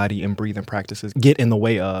literal body and breathing practices get in the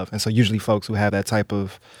way of. And so usually folks who have that type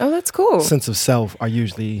of Oh, that's cool. sense of self are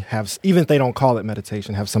usually have, even if they don't call it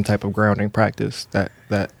meditation, have some type of grounding practice that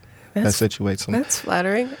situates them. That's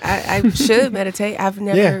flattering. I should meditate. I've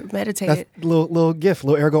never meditated. That's a little gift,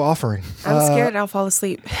 little ergo offering. I'm scared I'll fall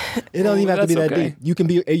asleep. It don't even have to be That's that okay. deep.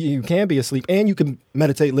 You can be asleep, and you can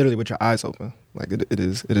meditate literally with your eyes open. Like it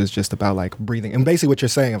is just about like breathing, and basically what you're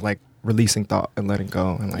saying of like releasing thought and letting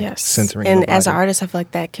go and like centering. And your body. as an artist, I feel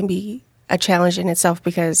like that can be a challenge in itself,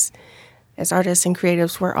 because as artists and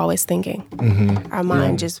creatives, we're always thinking. Our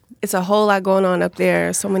mind it's a whole lot going on up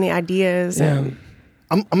there. So many ideas. Yeah. And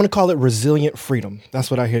I'm going to call it resilient freedom.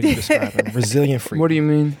 That's what I hear you describing. Resilient freedom. What do you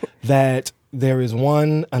mean? That there is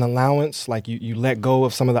an allowance, like you let go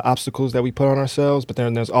of some of the obstacles that we put on ourselves, but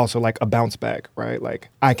then there's also like a bounce back, right? Like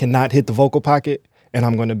I cannot hit the vocal pocket, and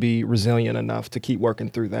I'm going to be resilient enough to keep working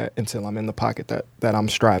through that until I'm in the pocket that I'm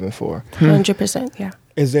striving for. 100%, yeah.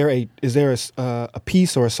 Is there a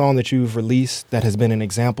piece or a song that you've released that has been an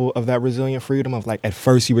example of that resilient freedom, of like at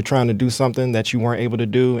first you were trying to do something that you weren't able to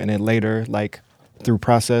do, and then later, like through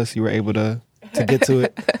process, you were able to get to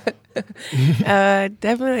it?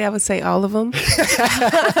 Definitely, I would say all of them.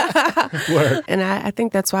 Word. And I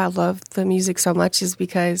think that's why I love the music so much, is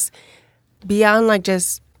because beyond like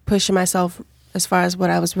just pushing myself as far as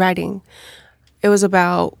what I was writing, it was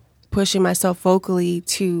about pushing myself vocally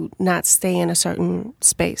to not stay in a certain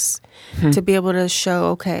space, to be able to show,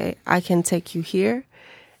 okay, I can take you here.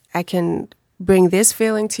 I can bring this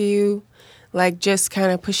feeling to you. Like just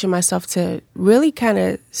kind of pushing myself to really kind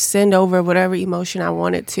of send over whatever emotion I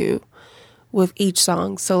wanted to with each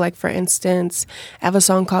song. So like, for instance, I have a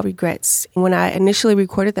song called Regrets. When I initially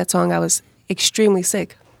recorded that song, I was extremely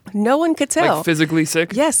sick. No one could tell. Like physically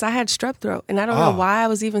sick? Yes, I had strep throat, and I don't know why I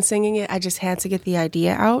was even singing it. I just had to get the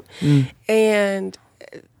idea out. And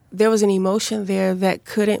there was an emotion there that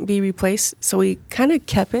couldn't be replaced, so we kind of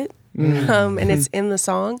kept it. And it's in the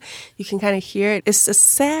song. You can kind of hear it. It's a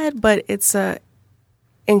sad, but it's a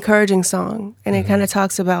encouraging song, and it kind of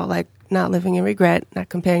talks about like not living in regret, not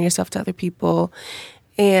comparing yourself to other people,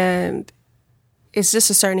 and it's just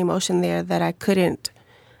a certain emotion there that I can't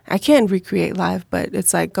recreate live, but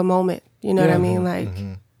it's like a moment. You know what I mean? Like,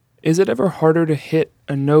 Is it ever harder to hit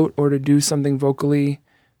a note or to do something vocally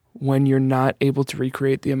when you're not able to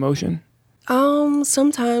recreate the emotion?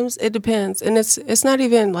 Sometimes it depends, and it's not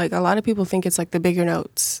even like, a lot of people think it's like the bigger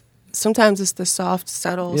notes. Sometimes it's the soft,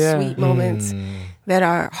 subtle, sweet moments that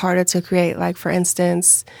are harder to create. Like, for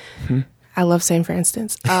instance, I love saying for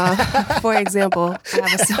instance. For example, I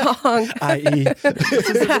have a song. I.e. This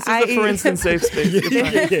is a for instance safe space.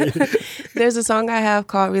 You're fine. There's a song I have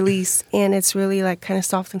called Release, and it's really like kind of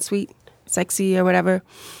soft and sweet, sexy or whatever.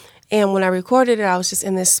 And when I recorded it, I was just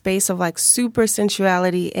in this space of like super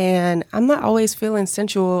sensuality, and I'm not always feeling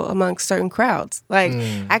sensual amongst certain crowds. Like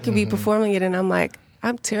I could be performing it and I'm like,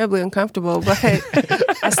 I'm terribly uncomfortable, but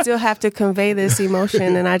I still have to convey this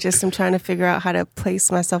emotion, and I just am trying to figure out how to place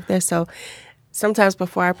myself there. So sometimes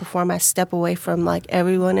before I perform, I step away from like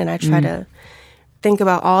everyone, and I try to think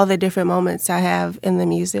about all the different moments I have in the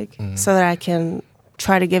music so that I can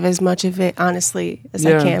try to give as much of it honestly as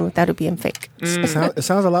I can without it being fake. It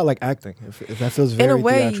sounds a lot like acting. If that feels very in a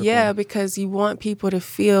way, theatrical. yeah, because you want people to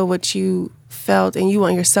feel what you felt, and you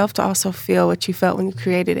want yourself to also feel what you felt when you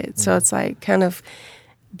created it. So it's like kind of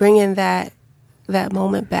bringing that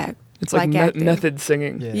moment back. It's like acting. method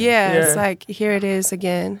singing. Yeah, it's like, here it is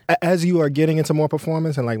again. As you are getting into more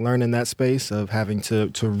performance and like learning that space of having to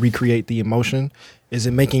recreate the emotion, is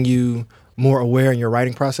it making you more aware in your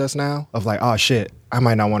writing process now of like, oh shit, I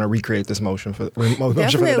might not want to recreate this motion for the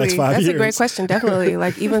next 5 years? That's a great question. Definitely.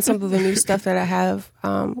 Like even some of the new stuff that I have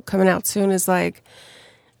coming out soon is like,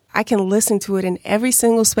 I can listen to it in every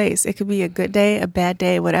single space. It could be a good day, a bad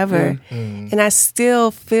day, whatever. And I still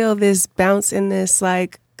feel this bounce in this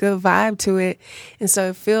like good vibe to it. And so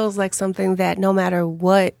it feels like something that no matter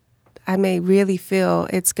what I may really feel,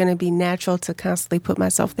 it's going to be natural to constantly put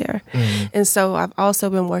myself there. And so I've also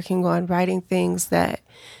been working on writing things that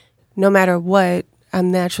no matter what,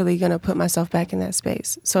 I'm naturally going to put myself back in that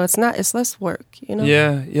space. So it's less work, you know?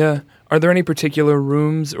 Yeah. Are there any particular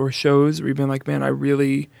rooms or shows where you've been like, man, I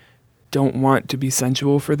really don't want to be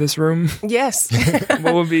sensual for this room? Yes.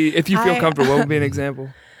 What would be, if you feel comfortable, what would be an example?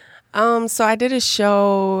 So I did a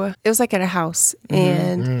show, it was like at a house,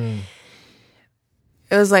 and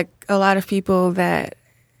it was like a lot of people that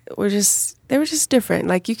were just different.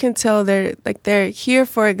 Like you can tell they're here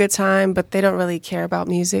for a good time, but they don't really care about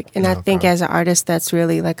music. And I think as an artist, that's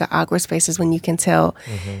really like an awkward space, is when you can tell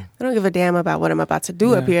they don't give a damn about what I'm about to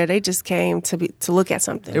do up here. They just came to look at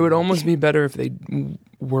something. It would almost be better if they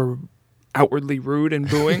were outwardly rude and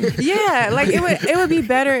booing. Yeah, like it would be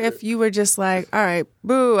better if you were just like, all right,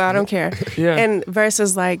 boo, I don't care. Yeah. And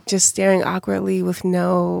versus like just staring awkwardly with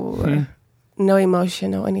no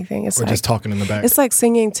emotion or anything. It's Or like, just talking in the back. it's like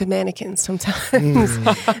singing to mannequins sometimes.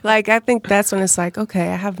 Like I think that's when it's like, okay,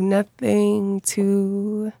 I have nothing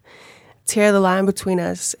to tear the line between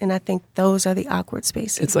us, and I think those are the awkward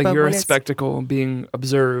spaces. It's like But you're when a it's- spectacle being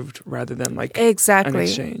observed rather than like Exactly. an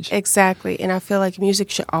exchange. Exactly. And I feel like music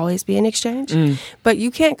should always be an exchange. But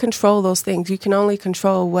you can't control those things. You can only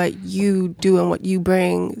control what you do and what you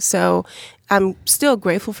bring. So I'm still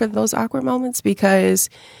grateful for those awkward moments because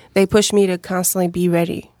they push me to constantly be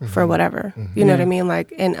ready for whatever. You know what I mean?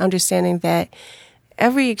 Like, and understanding that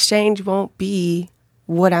every exchange won't be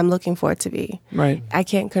what I'm looking for it to be. Right. I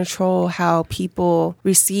can't control how people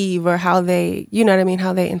receive or how they, you know what I mean,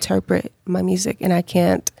 how they interpret my music, and I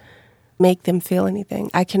can't make them feel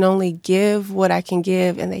anything. I can only give what I can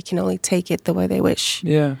give, and they can only take it the way they wish.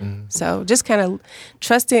 Yeah. So just kind of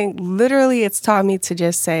trusting, literally it's taught me to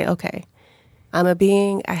just say, okay, I'm a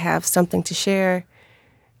being, I have something to share.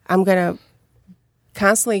 I'm going to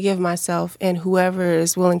constantly give myself, and whoever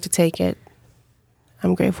is willing to take it,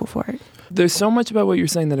 I'm grateful for it. There's so much about what you're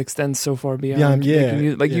saying that extends so far beyond.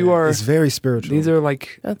 You are. It's very spiritual. These are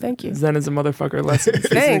like Oh, thank you. Zen is a motherfucker lessons. These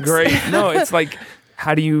are Thanks. great. No, it's like,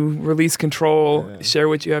 how do you release control, share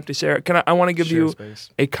what you have to share? I want to give Share you space.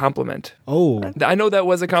 a compliment. Oh, I know that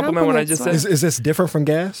was a compliment when I just said, is this different from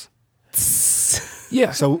gas?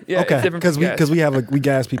 yeah. So yeah, it's okay, different from gas. because we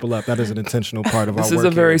gas people up. That is an intentional part of This our is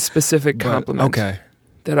work. a very here. specific But- compliment Okay,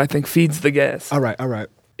 that I think feeds the gas. all right.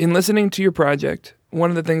 In listening to your project, one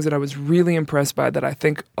of the things that I was really impressed by that I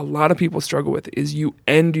think a lot of people struggle with is you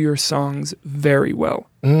end your songs very well.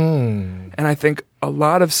 And I think a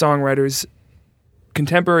lot of songwriters,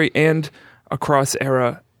 contemporary and across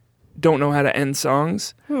era, don't know how to end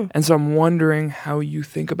songs. And so I'm wondering how you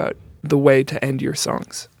think about the way to end your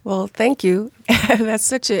songs. Well, thank you. That's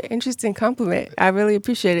such an interesting compliment. I really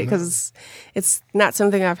appreciate it because it's not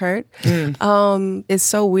something I've heard. It's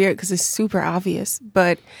so weird because it's super obvious,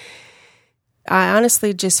 but I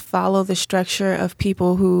honestly just follow the structure of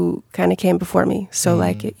people who kind of came before me. So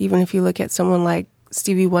like, even if you look at someone like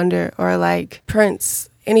Stevie Wonder or like Prince,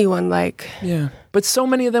 anyone like, Yeah. But so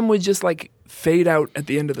many of them would just like fade out at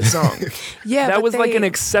the end of the song. yeah, That but was like they- an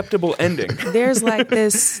acceptable ending. there's like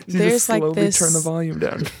this, You there's just like slowly this, turn the volume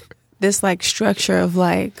down. this like structure of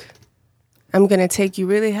like, I'm going to take you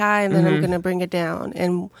really high and then I'm going to bring it down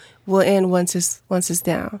and we'll end once it's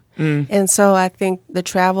down. And so I think the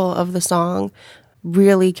travel of the song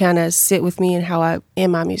really kind of sit with me and how I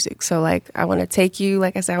in my music. So like, I want to take you,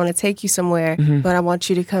 like I said, I want to take you somewhere, but I want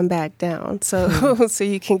you to come back down. So, so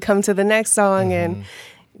you can come to the next song and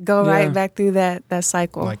go Yeah. right back through that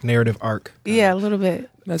cycle. Like narrative arc. Yeah, a little bit.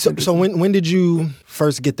 That's So interesting. when did you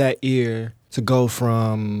first get that ear to go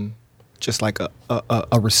from just like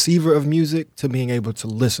a receiver of music to being able to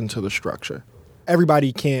listen to the structure?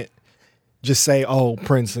 Everybody can't just say, "Oh,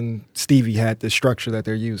 Prince and Stevie had this structure that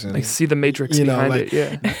they're using." Like see the matrix You know, behind like-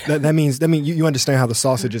 it. Yeah. that means you understand how the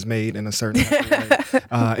sausage is made in a certain way.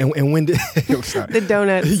 And when did sorry. The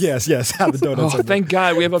donuts. yes, how the donuts Oh, are thank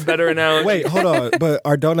God we have a better analogy. Wait, hold on. But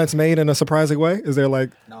are donuts made in a surprising way? Is there like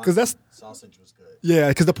because that's Sausage was good. yeah?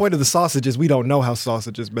 Because the point of the sausage is we don't know how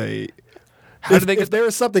sausage is made. How If, do they if get? there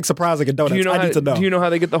is something surprising in donuts, Do you know I how? need to know. Do you know how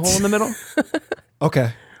they get the hole in the middle?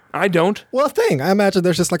 Okay. I don't. Well, a thing. I imagine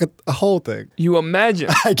there's just like a whole thing. You imagine?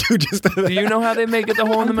 I do just. Do you know how they make it the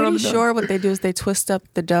hole in the I'm middle? pretty of the sure what they do is they twist up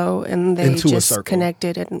the dough and they Into a just circle. connect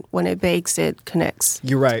it, and when it bakes, it connects.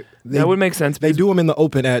 You're right. That would make sense. They because do them in the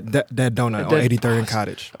open at that donut on That- 83rd and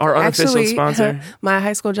Cottage. Our unofficial Actually, sponsor. my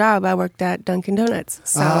high school job, I worked at Dunkin' Donuts.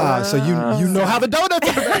 So, So you know how the donuts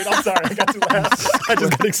are made. I'm sorry, I got too loud. I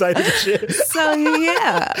just got excited and shit. so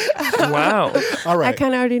yeah, Wow. All I right.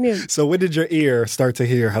 kind of already knew. So when did your ear start to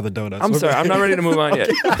hear how the donuts? I'm were sorry. made? I'm not ready to move on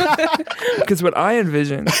yet. Because what I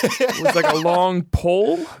envisioned was like a long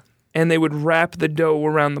pole, and they would wrap the dough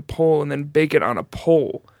around the pole and then bake it on a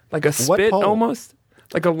pole, like a What spit pole? almost,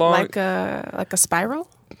 like a long. Like a spiral.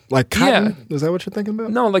 Like cotton? Is that what you're thinking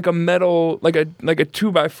about? No, like a metal, like a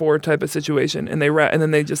 2x4 type of situation, and they wrap, and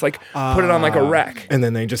then they just like put it on like a rack. And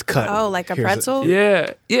then they just cut. Oh, like a Here's it. pretzel.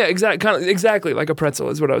 Yeah, exactly like a pretzel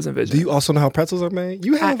is what I was Do envisioning. you also know how pretzels are made?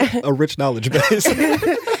 You have a rich knowledge base.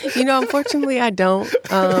 You know, unfortunately, I don't.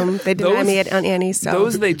 They denied Those- me at Aunt Annie's. So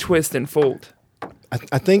Those they twist and fold.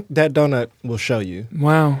 I think that donut will show you.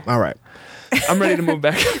 Wow, All right. I'm ready to move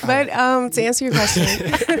back. But to answer your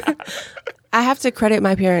question, I have to credit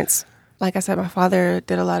my parents. Like I said, my father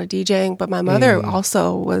did a lot of DJing, but my mother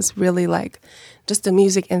also was really like just a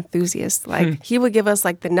music enthusiast. Like he would give us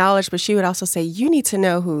like the knowledge, but she would also say, you need to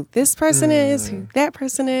know who this person is, who that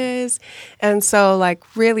person is. And so like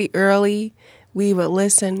really early, we would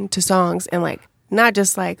listen to songs and like not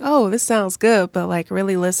just like, oh, this sounds good, but like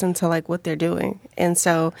really listen to like what they're doing. And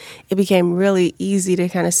so it became really easy to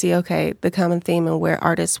kind of see, okay, the common theme and where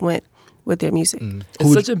artists went with their music.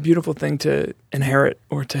 It's such a beautiful thing to inherit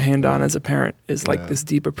or to hand on as a parent is like this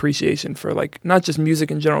deep appreciation for like not just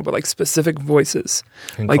music in general, but like specific voices.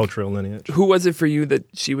 And Like- cultural lineage. Who was it for you that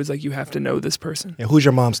she was like, you have to know this person? Yeah, who's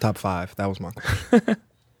your mom's top 5? That was my question.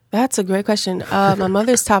 That's a great question. My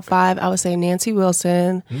mother's top 5, I would say Nancy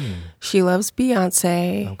Wilson. She loves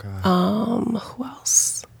Beyonce. Okay. Who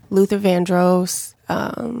else? Luther Vandross,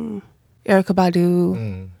 Erykah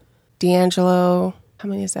Badu, D'Angelo. How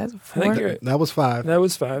many is that? I 4? think you're, That was 5. that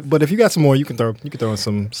was 5. But if you got some more, you can throw in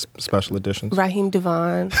some special editions. Raheem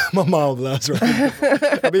Devon. My mom loves Raheem.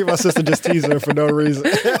 I mean, my sister just teased her for no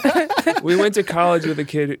reason. We went to college with a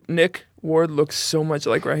kid. Nick Ward looks so much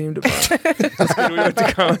like Raheem Devon. This kid we went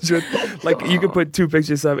to college with, like you could put 2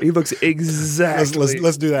 pictures of it. He looks exactly.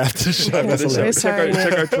 Let's do that after the show. That's hilarious.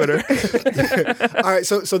 check our Twitter. All right.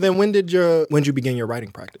 So then when did you begin your writing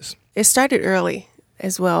practice? It started early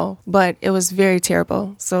as well, but it was very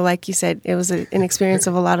terrible. So like you said, it was an experience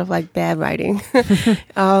of a lot of like bad writing.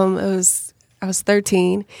 I was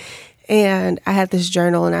 13 and I had this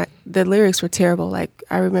journal and the lyrics were terrible. Like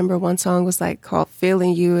I remember one song was like called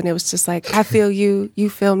Feeling You, and it was just like, I feel you, you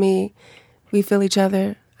feel me, we feel each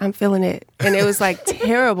other, I'm feeling it. And it was like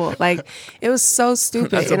terrible. Like it was so stupid.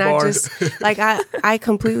 That's a and I bar. just like I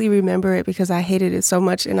completely remember it because I hated it so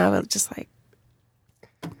much, and I was just like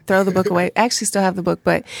throw the book away. I actually still have the book,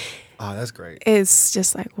 but Oh, that's great. it's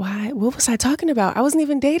just like, why? What was I talking about? I wasn't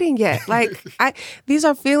even dating yet. Like these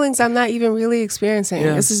are feelings I'm not even really experiencing.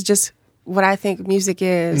 Yeah. This is just what I think music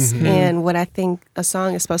is and what I think a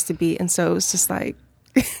song is supposed to be. And so it was just like,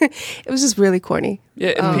 it was just really corny. Yeah,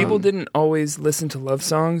 if people didn't always listen to love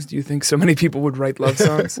songs, do you think so many people would write love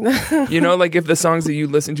songs? You know, like if the songs that you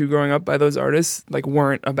listened to growing up by those artists like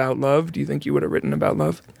weren't about love, do you think you would have written about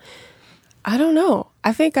love? I don't know.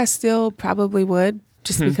 I think I still probably would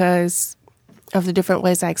just because of the different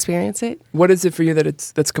ways I experience it. What is it for you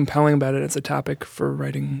that's compelling about it as a topic for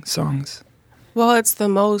writing songs? Well, it's the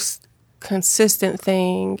most consistent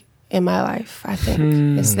thing in my life, I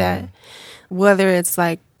think, is that whether it's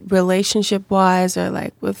like relationship wise or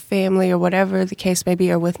like with family or whatever the case may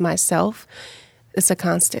be, or with myself, it's a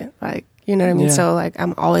constant. Like, you know what I mean? Yeah. So like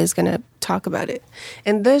I'm always going to talk about it.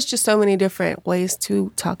 And there's just so many different ways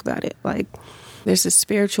to talk about it. Like there's the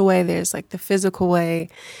spiritual way, there's like the physical way,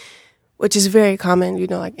 which is very common, you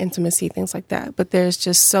know, like intimacy, things like that. But there's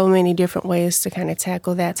just so many different ways to kind of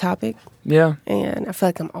tackle that topic. Yeah. And I feel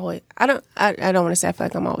like I don't want to say I feel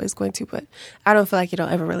like I'm always going to, but I don't feel like it'll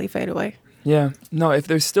ever really fade away. Yeah. No, if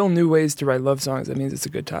there's still new ways to write love songs, that means it's a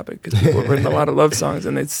good topic because people have written a lot of love songs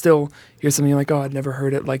and it's still, hear something you're like, oh, I'd never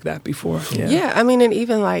heard it like that before. Yeah. I mean, and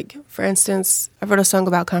even like, for instance, I wrote a song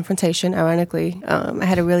about confrontation, ironically. I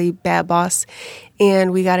had a really bad boss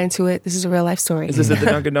and we got into it. This is a real life story. Is this at the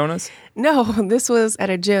Dunkin' Donuts? No, this was at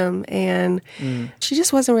a gym and she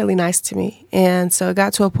just wasn't really nice to me. And so it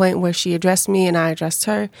got to a point where she addressed me and I addressed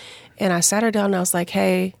her. And I sat her down and I was like,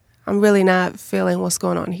 hey, I'm really not feeling what's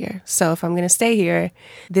going on here. So if I'm going to stay here,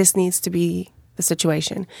 this needs to be the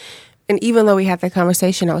situation. And even though we had that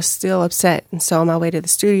conversation, I was still upset. And so on my way to the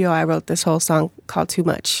studio, I wrote this whole song called Too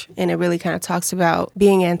Much. And it really kind of talks about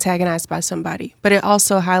being antagonized by somebody. But it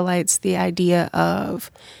also highlights the idea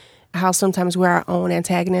of how sometimes we're our own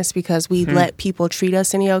antagonists because we let people treat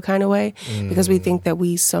us any old kind of way because we think that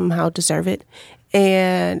we somehow deserve it.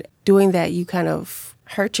 And doing that, you kind of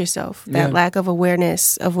hurt yourself. That lack of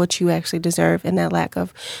awareness of what you actually deserve and that lack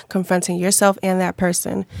of confronting yourself and that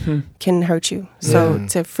person can hurt you. So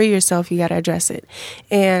to free yourself, you got to address it.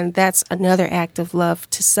 And that's another act of love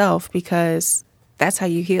to self because that's how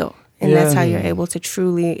you heal. And that's how you're able to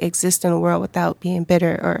truly exist in the world without being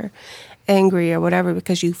bitter or angry or whatever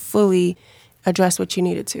because you fully address what you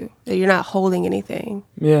needed to. That you're not holding anything.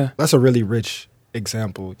 Yeah. That's a really rich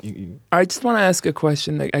example. I just want to ask a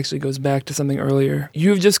question that actually goes back to something earlier.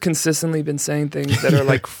 You've just consistently been saying things that are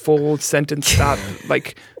like full sentence stop,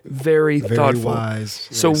 like very thoughtful. Wise.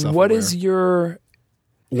 So what is your...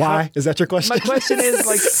 Why? Is that your question? My question is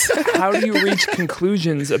like, how do you reach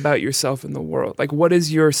conclusions about yourself in the world? Like, what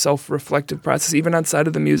is your self-reflective process, even outside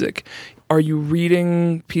of the music? Are you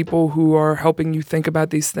reading people who are helping you think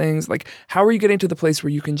about these things? Like, how are you getting to the place where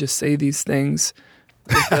you can just say these things?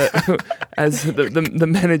 As the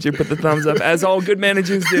manager put the thumbs up, as all good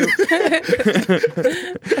managers do.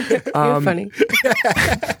 You're funny.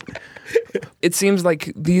 It seems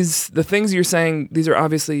like the things you're saying, these are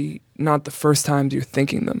obviously not the first times you're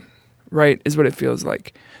thinking them, right? Is what it feels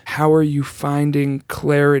like. How are you finding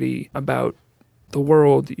clarity about the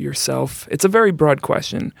world, yourself? It's a very broad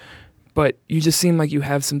question, but you just seem like you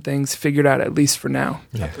have some things figured out, at least for now.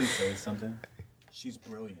 Can I please say something? She's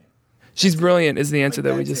brilliant. She's brilliant is the answer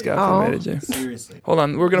that we just got from manager. Seriously. Hold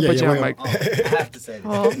on, we're gonna put you on mic. I have to say this.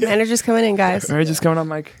 Oh, manager's coming in, guys. Manager's coming on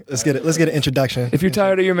mic. Let's get an introduction. If you're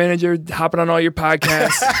tired of your manager hopping on all your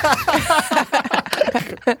podcasts,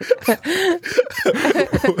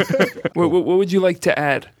 what would you like to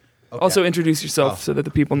add? Okay. Also introduce yourself so that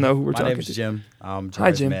the people know who we're My talking name is to. Jim. I'm Hi,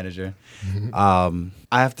 Jim's Jim. manager. I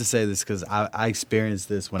have to say this because I experienced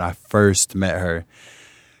this when I first met her.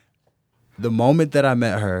 The moment that I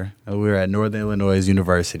met her, we were at Northern Illinois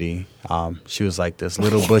University. She was like this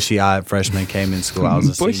little bushy-eyed freshman, came in school. I was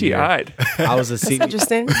a senior. Bushy-eyed. I was a senior.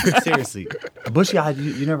 Interesting. Seriously. Bushy-eyed,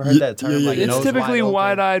 you never heard that term? Like It's nose typically wide open?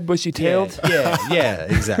 wide-eyed, bushy-tailed. Yeah,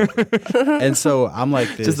 exactly. And so I'm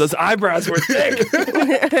like this. Just those eyebrows were thick.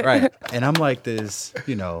 Right. And I'm like this,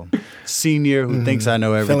 senior who thinks I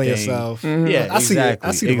know everything. Feeling yourself. Yeah, I see it. exactly.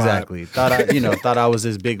 I see the vibe. Exactly. Thought I was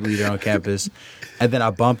this big leader on campus. And then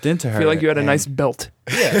I bumped into her. I feel like you had a and- nice belt.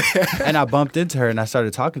 Yeah. And I bumped into her and I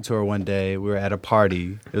started talking to her one day. We were at a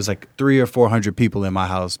party. It was like 300 or 400 people in my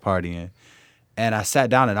house partying. And I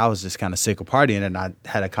sat down and I was just kind of sick of partying. And I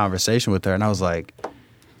had a conversation with her and I was like,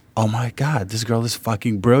 oh my God, this girl is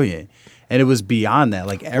fucking brilliant. And it was beyond that.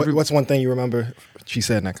 Like What's one thing you remember she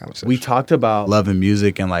said in that conversation? we talked about love and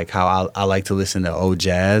music and like how I like to listen to old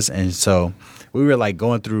jazz. And so we were like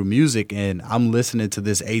going through music and I'm listening to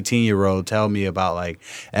this 18-year-old tell me about like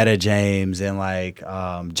Etta James and like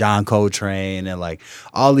John Coltrane and like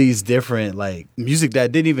all these different like music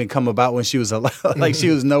that didn't even come about when she was alive. Like she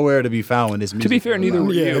was nowhere to be found when this music To be fair, came neither about.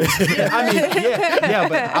 were you. Yeah,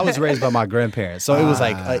 but I was raised by my grandparents. So it was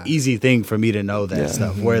like an easy thing for me to know that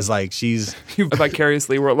stuff. Whereas like she's You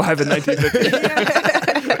vicariously were alive in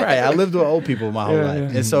 1950. right. I lived with old people my whole Yeah,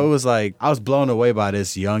 life. yeah. And so it was like, I was blown away by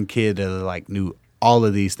this young kid that like knew all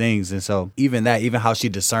of these things. And so even how she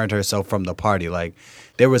discerned herself from the party, like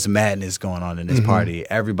there was madness going on in this party.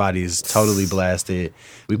 Everybody's totally blasted.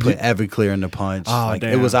 We put Everclear in the punch. Oh, like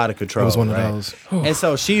damn. it was out of control. It was one of right? those. And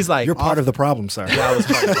so she's like, You're part of the problem, sir. Yeah, I was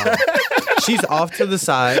part of the problem. She's off to the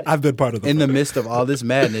side. I've been part of the In the problem. midst of all this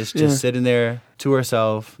madness, just sitting there to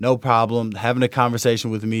herself, no problem, having a conversation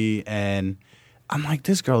with me. And I'm like,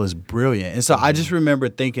 this girl is brilliant. And so I just remember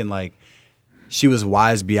thinking, like, she was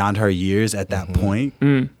wise beyond her years at that point.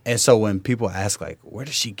 Mm. And so when people ask, like, where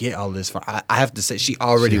does she get all this from? I have to say, she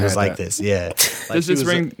already was like this. Yeah. Like,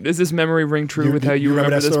 Does this memory ring true with how you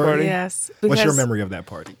remember that this story? party? Yes. What's your because- memory of that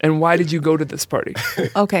party? And why did you go to this party?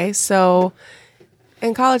 Okay, so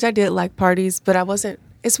in college I did like parties, but I wasn't.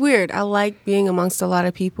 It's weird. I like being amongst a lot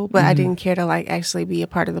of people, but I didn't care to like actually be a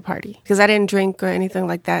part of the party because I didn't drink or anything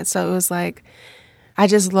like that. So it was like I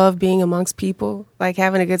just love being amongst people, like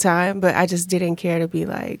having a good time, but I just didn't care to be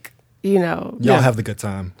like, you know. Y'all have the good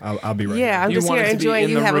time. I'll be right. Yeah, I'm You just here wanted to be enjoying in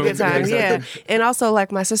you the have a room. good time. Exactly. Yeah. And also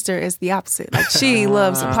like my sister is the opposite. Like she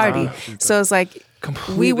loves a party. So it's like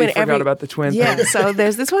Completely went forgot every- about the twin Yeah, thing. so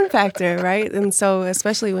there's this one factor, right? And so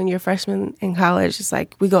especially when you're freshmen in college, it's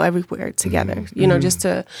like we go everywhere together, you know, just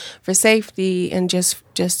for safety and just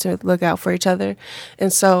to look out for each other.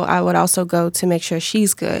 And so I would also go to make sure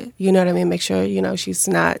she's good. You know what I mean? Make sure, you know, she's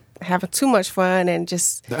not having too much fun and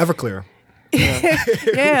just The Everclear.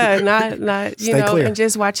 yeah, not you Stay know, clear. and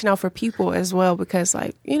just watching out for people as well because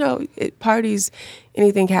like, you know, parties,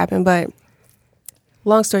 anything can happen, but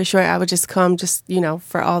long story short, I would just come just, you know,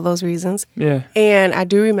 for all those reasons. Yeah. And I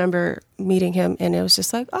do remember meeting him and it was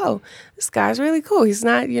just like, oh, this guy's really cool. He's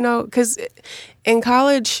not, you know, because in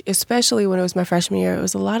college, especially when it was my freshman year, it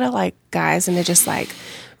was a lot of like guys and they're just like,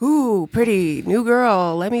 ooh, pretty new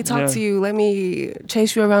girl. Let me talk Yeah. to you. Let me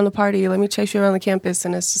chase you around the party. Let me chase you around the campus.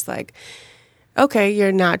 And it's just like, okay,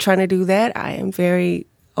 you're not trying to do that. I am very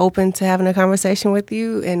open to having a conversation with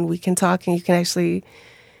you and we can talk and you can actually,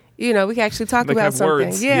 you know, we can actually talk Like about have something.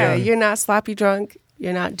 words. Yeah, Yeah. you're not sloppy drunk.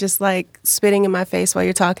 You're not just like spitting in my face while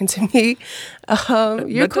you're talking to me.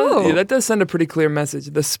 You're cool. That does send a pretty clear message.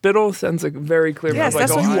 The spittle sends a very clear Yes, message.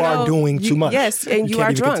 that's Like, what you oh, are know. doing too much. Yes, and You you, can't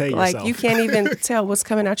are even drunk. contain Like yourself. you can't even tell what's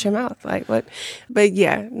coming out your mouth. Like what? But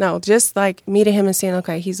yeah, no, just like meeting him and saying,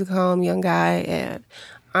 okay, he's a calm young guy, and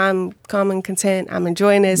I'm calm and content. I'm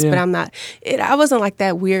enjoying this, but Yeah. I'm not. I wasn't like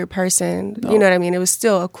that weird person. You know what I mean? It was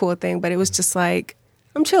still a cool thing, but it was just like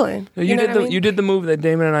I'm chilling. No, you know what I mean? you did the move that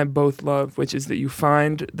Damon and I both love, which is that you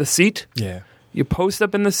find the seat, Yeah. you post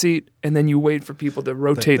up in the seat, and then you wait for people to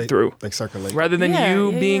rotate through. They circulate. Rather than Yeah,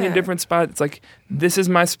 you yeah, being in yeah. different spots, it's like this is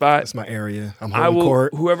my spot. That's my area. I'm I holding will.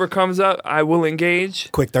 court. Whoever comes up, I will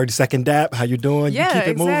engage. Quick 30-second dap. How you doing? Yeah, you keep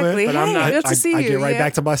it exactly. moving. But I'm Hey, not- good to see I you. get right Yeah.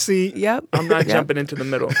 back to my seat. Yep. I'm not Yep. jumping into the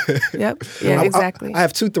middle. Yep. Yeah. Exactly. I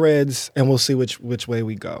have two threads, and we'll see which way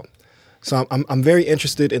we go. So I'm very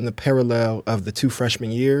interested in the parallel of the two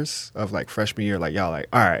freshman years of like freshman year, like y'all like,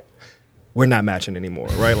 all right, we're not matching anymore,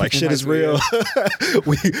 right? Like shit is real.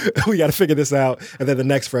 we got to figure this out. And then the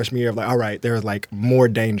next freshman year of like, all right, there's like more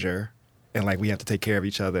danger, and like we have to take care of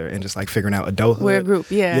each other and just like figuring out adulthood. We're a group,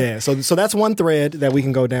 yeah. Yeah. So that's one thread that we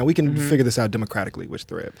can go down. We can figure this out democratically, which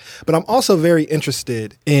thread. But I'm also very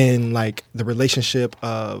interested in like the relationship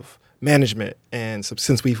of management, and so,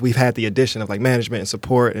 since we've had the addition of like management and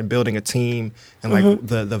support and building a team and like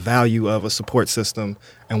the value of a support system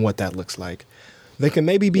and what that looks like. They can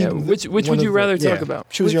maybe be Yeah, which one would of you rather talk yeah, about?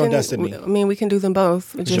 Choose We your own can- destiny. I mean, we can do them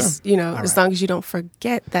both. Just, you know, All as right. long as you don't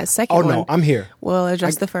forget that second Oh one. no, I'm here. We'll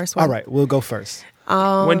address the first one. All right, we'll go first.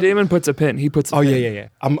 When Damon puts a pin, he puts a Oh pin.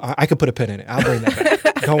 yeah. I could put a pin in it. I'll bring that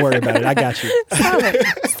back. Don't worry about it. I got you.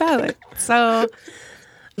 Solid. So,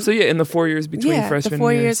 So yeah, in the 4 years between yeah, freshman the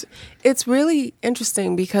 4 years. years, it's really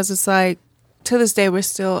interesting because it's like, to this day, we're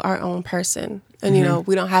still our own person. And, you know,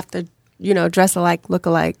 we don't have to, you know, dress alike, look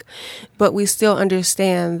alike. But we still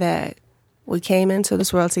understand that we came into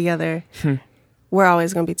this world together. We're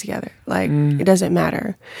always going to be together. Like, it doesn't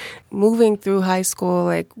matter. Moving through high school,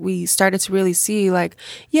 like, we started to really see, like,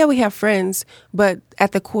 yeah, we have friends, but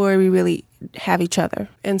at the core, we really have each other.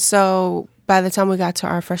 And so by the time we got to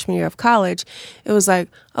our freshman year of college, it was like,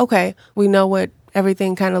 okay, we know what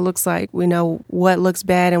everything kind of looks like. We know what looks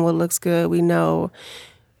bad and what looks good. We know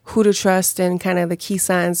who to trust and kind of the key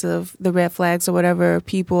signs of the red flags or whatever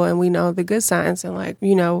people, and we know the good signs and like,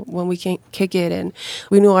 you know, when we can kick it, and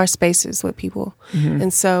we knew our spaces with people.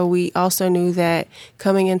 And so we also knew that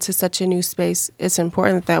coming into such a new space, it's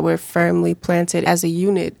important that we're firmly planted as a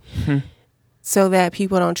unit so that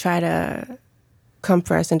people don't try to come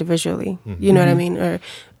for us individually. You know what I mean? Or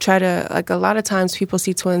try to, like, a lot of times people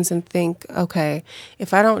see twins and think, okay,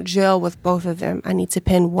 if I don't gel with both of them, I need to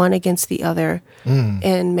pin one against the other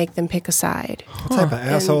and make them pick a side. What type of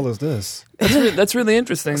asshole is this? That's really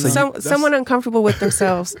interesting. though. Someone uncomfortable with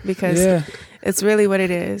themselves because Yeah. it's really what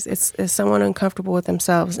it is. It's someone uncomfortable with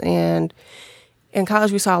themselves. And in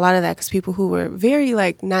college, we saw a lot of that because people who were very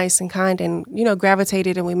like nice and kind and, you know,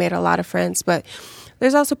 gravitated, and we made a lot of friends. But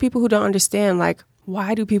there's also people who don't understand like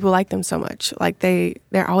why do people like them so much? Like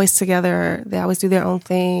they're always together. They always do their own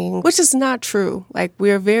thing, which is not true. Like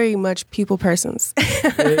we're very much people persons.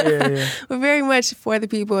 Yeah. We're very much for the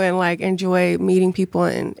people and like enjoy meeting people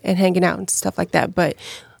and hanging out and stuff like that. But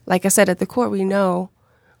like I said, at the core, we know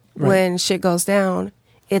when shit goes down,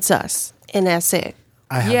 it's us and that's it.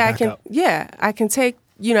 I can take,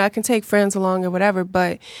 I can take friends along or whatever,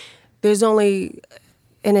 but there's only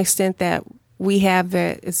an extent that we have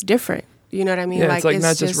that it's different. You know what I mean? Yeah, it's like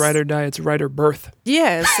not just ride or die, it's ride or birth.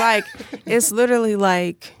 Yeah, it's like, it's literally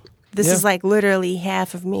like, this is like literally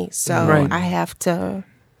half of me. So I have to,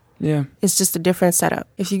 it's just a different setup.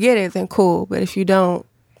 If you get it, then cool. But if you don't,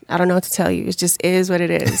 I don't know what to tell you. It just is what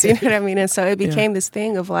it is. You know what I mean? And so it became this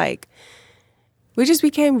thing of like, we just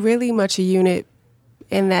became really much a unit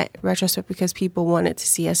in that retrospect because people wanted to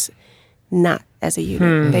see us not as a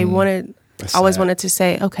unit. They always wanted to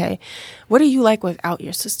say, okay, what are you like without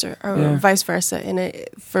your sister or vice versa? And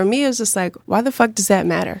for me, it was just like, why the fuck does that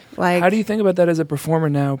matter? Like, how do you think about that as a performer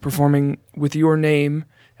now, performing with your name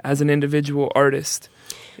as an individual artist?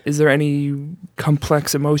 Is there any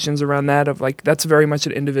complex emotions around that of like, that's very much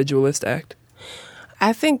an individualist act?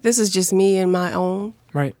 I think this is just me and my own.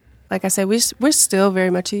 Right. Like I said, we're still very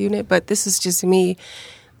much a unit, but this is just me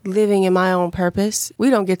living in my own purpose. We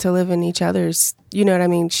don't get to live in each other's, you know what I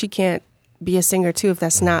mean? She can't be a singer too if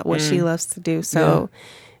that's not what she loves to do. So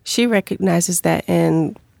she recognizes that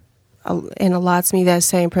and allots me that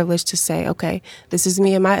same privilege to say, okay, this is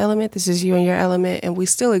me in my element, this is you in your element, and we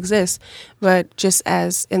still exist. But just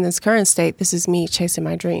as in this current state, this is me chasing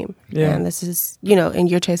my dream. Yeah. And this is, and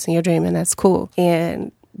you're chasing your dream, and that's cool.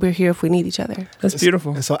 And we're here if we need each other. That's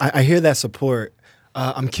beautiful. So I hear that support.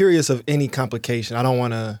 I'm curious of any complication. I don't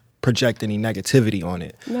want to project any negativity on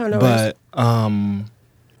it. No. But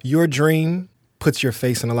your dream puts your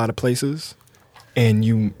face in a lot of places, and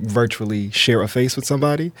you virtually share a face with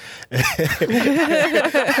somebody.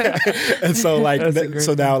 And so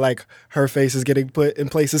so now like her face is getting put in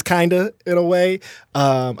places kinda in a way.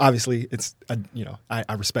 Obviously it's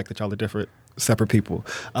I respect that y'all are different, separate people.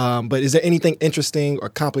 But is there anything interesting or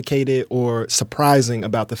complicated or surprising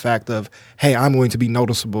about the fact of, hey, I'm going to be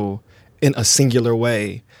noticeable in a singular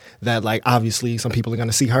way that like obviously some people are going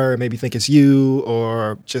to see her and maybe think it's you,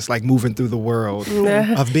 or just like moving through the world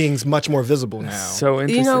of being much more visible now? So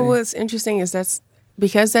interesting. You know what's interesting is that's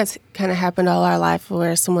kind of happened all our life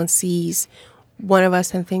where someone sees one of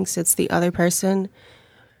us and thinks it's the other person.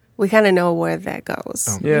 We kind of know where that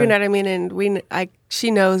goes. You know what I mean? And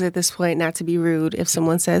she knows at this point not to be rude if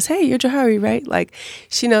someone says, hey, you're Jahari, right? Like,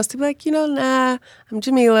 she knows to be like, nah, I'm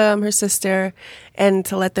Jamila, I'm her sister. And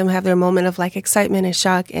to let them have their moment of like excitement and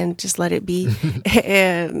shock and just let it be.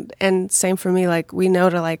 and same for me, like we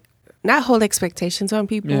know to like not hold expectations on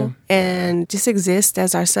people and just exist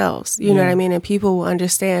as ourselves. You know what I mean? And people will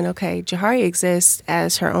understand, okay, Jahari exists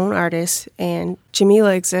as her own artist and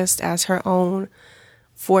Jamila exists as her own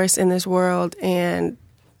force in this world, and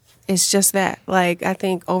it's just that. Like, I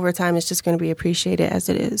think over time it's just going to be appreciated as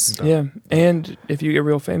it is. Yeah, and if you get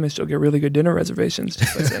real famous, you'll get really good dinner reservations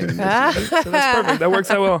just by saying that. So that's perfect. That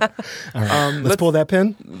works out well. All right. Let's pull that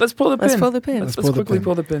pin. Let's pull the pin. Let's quickly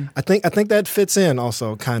pull the pin. I think that fits in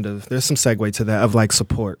also kind of. There's some segue to that of like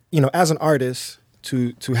support. As an artist,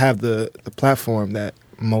 to have the platform that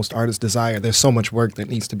most artists desire, there's so much work that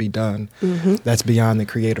needs to be done that's beyond the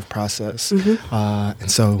creative process.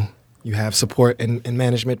 And so you have support and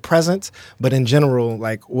management present, but in general,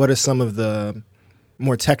 like, what are some of the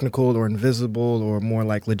more technical or invisible or more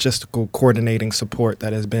like logistical coordinating support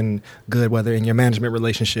that has been good, whether in your management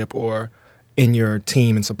relationship or in your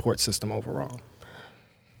team and support system overall?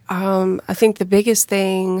 I think the biggest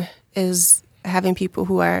thing is having people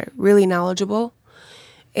who are really knowledgeable,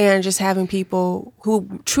 and just having people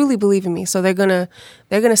who truly believe in me. So they're gonna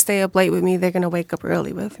stay up late with me. They're gonna wake up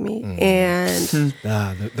early with me. And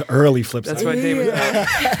the early flip side. That's what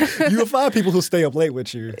David. You will find people who stay up late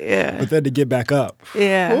with you. Yeah. But then to get back up.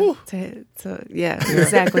 Yeah.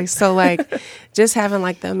 Exactly. So like just having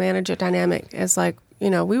like the manager dynamic. It's like, we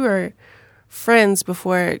were friends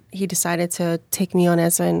before he decided to take me on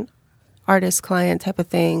as an artist client type of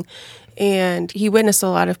thing. And he witnessed a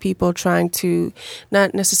lot of people trying to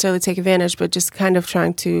not necessarily take advantage, but just kind of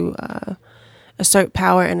trying to assert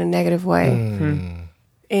power in a negative way.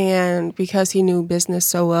 And because he knew business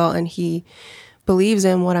so well and he believes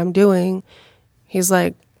in what I'm doing, he's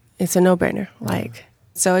like, it's a no-brainer. Like,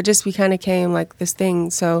 so it just became like this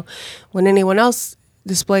thing. So when anyone else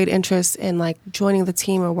displayed interest in like joining the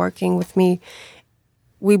team or working with me,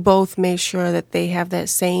 we both made sure that they have that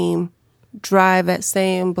same drive, that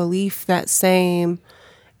same belief, that same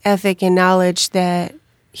ethic and knowledge that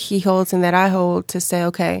he holds and that I hold to say,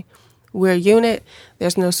 okay, we're a unit.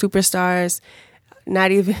 There's no superstars,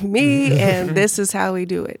 not even me, and this is how we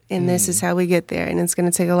do it, and this is how we get there, and it's going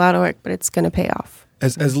to take a lot of work, but it's going to pay off.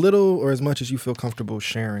 As little or as much as you feel comfortable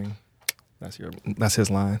sharing, that's his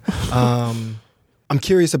line. I'm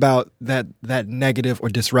curious about that negative or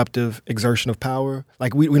disruptive exertion of power.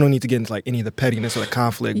 Like we don't need to get into like any of the pettiness or the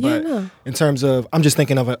conflict, but in terms of, I'm just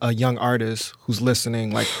thinking of a young artist who's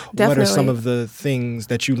listening. Like, what are some of the things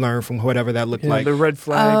that you learned from whatever that looked like? The red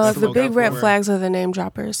flags. The big red flags are the name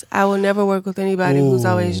droppers. I will never work with anybody who's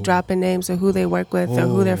always dropping names of who they work with or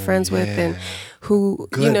who they're friends with and who,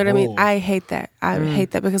 you know what I mean? I hate that. I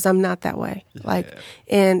hate that because I'm not that way. Like,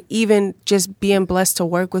 and even just being blessed to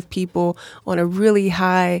work with people on a really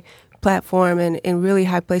high platform and in really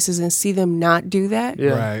high places and see them not do that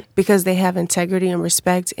Right. because they have integrity and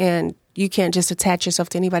respect, and you can't just attach yourself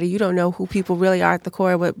to anybody. You don't know who people really are at the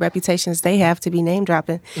core, what reputations they have to be name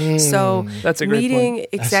dropping. So that's a great meeting point.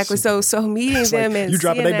 Exactly. So meeting them and you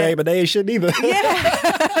dropping their name, but they ain't shit either.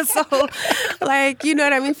 Yeah. So like, you know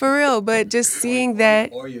what I mean, for real. But just seeing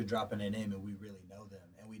that, Or you're dropping their name and we really know them,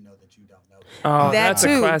 and we know that you don't know them. Oh, That that's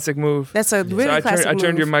too. a classic move. that's a really So classic I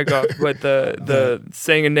turned your move. mic off, but the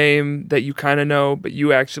saying a name that you kind of know, but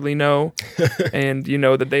you actually know, and you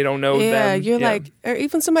know that they don't know Yeah, them. you're like, or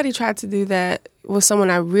even somebody tried to do that with someone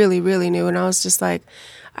I really, really knew, and I was just like,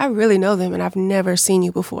 I really know them, and I've never seen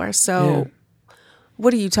you before. So,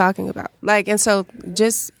 what are you talking about? Like, and so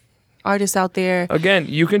just artists out there, Again,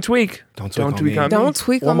 you can tweak. Don't Don't tweak tweak on on me. me. don't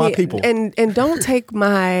tweak Or on my me, people. and don't take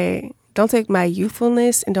my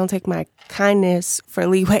youthfulness and don't take my kindness for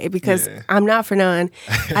leeway, because I'm not for none.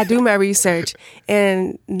 I do my research,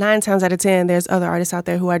 and 9 times out of 10, there's other artists out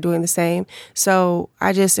there who are doing the same. So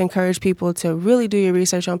I just encourage people to really do your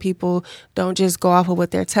research on people. Don't just go off of what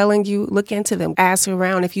they're telling you. Look into them. Ask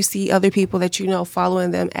around. If you see other people that you know following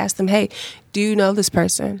them, ask them, hey, do you know this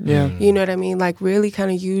person? Yeah. You know what I mean? Like, really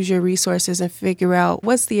kind of use your resources and figure out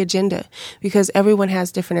what's the agenda, because everyone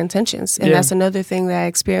has different intentions. And that's another thing that I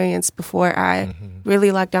experienced before I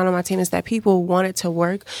really locked down on my team, is that people wanted to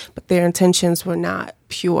work, but their intentions were not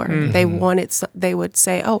pure. They would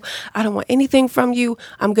say, oh, I don't want anything from you.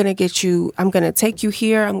 I'm going to take you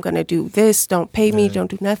here. I'm going to do this. Don't pay me.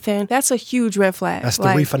 Don't do nothing. That's a huge red flag. That's the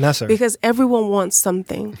refinesser. Because everyone wants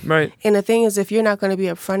something. Right. And the thing is, if you're not going to be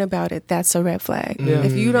upfront about it, that's a red flag.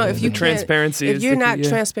 If you don't, if you can't- transparency if is you're the not key, yeah.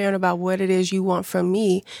 transparent about what it is you want from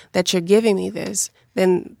me, that you're giving me this,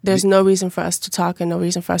 then there's no reason for us to talk and no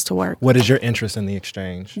reason for us to work. What is your interest in the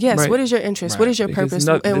exchange? Yes. Right. What is your interest? What is your Because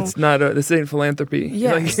purpose? this ain't philanthropy.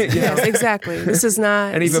 Yes. Like, Yes. Exactly. This is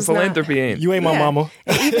not. and this even is not- philanthropy ain't. You ain't my mama.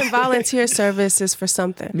 And even volunteer service is for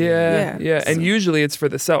something. Yeah. And usually it's for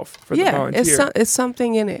the self, for the volunteer. it's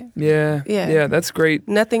something in it. Yeah. That's great.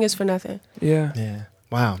 Nothing is for nothing. Yeah. Yeah.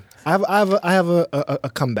 Wow. I have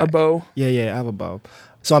a comeback. A bow. Yeah. I have a bow.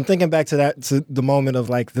 So I'm thinking back to the moment of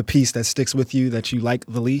like the piece that sticks with you that you like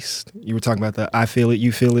the least. You were talking about the I feel it,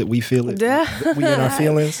 you feel it, we feel it. Yeah. We in our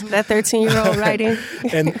feelings. That 13-year-old writing.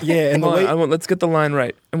 And and the Hold way. on, let's get the line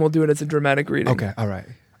right, and we'll do it as a dramatic reading. Okay. All right.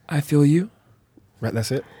 I feel you. Right.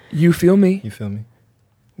 That's it. You feel me. You feel me?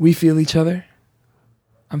 We feel each other.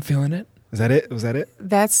 I'm feeling it. Is that it? Was that it?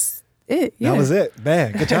 That's it. Yeah. That was it.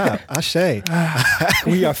 Man, good job. Ashe.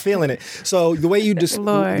 We are feeling it. So the way you just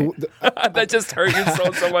Lord. That just hurt your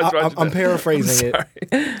soul so much. I'm paraphrasing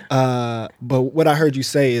it. But what I heard you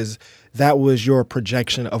say is that was your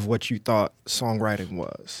projection of what you thought songwriting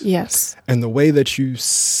was. Yes. And the way that you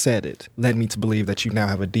said it led me to believe that you now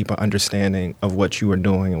have a deeper understanding of what you are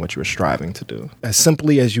doing and what you are striving to do. As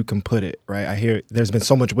simply as you can put it, right? I hear there's been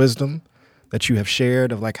so much wisdom that you have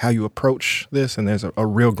shared of like how you approach this, and there's a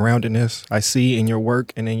real groundedness I see in your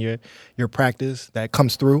work and in your practice that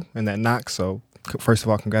comes through and that knocks. So first of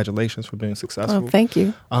all, congratulations for being successful. Oh, thank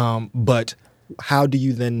you. But how do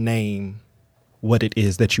you then name what it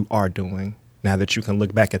is that you are doing now that you can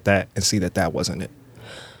look back at that and see that that wasn't it?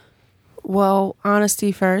 Well,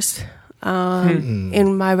 honesty first.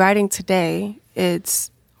 In my writing today,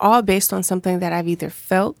 it's all based on something that I've either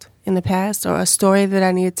felt in the past or a story that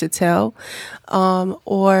I needed to tell,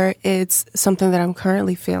 or it's something that I'm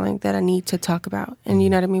currently feeling that I need to talk about. And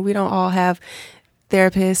you know what I mean? We don't all have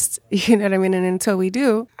therapists, you know what I mean? And until we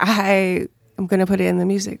do, I'm going to put it in the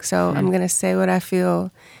music. So I'm going to say what I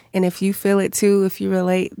feel. And if you feel it too, if you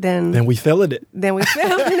relate, then we feeling it. Then we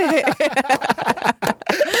feeling it.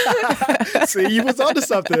 See, you was onto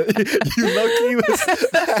something. You low-key was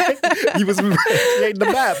creating the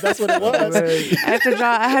map. That's what it was.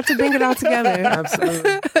 I had to bring it all together.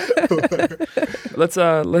 Absolutely.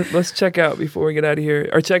 let's check out before we get out of here.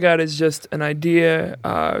 Our checkout is just an idea,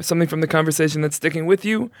 something from the conversation that's sticking with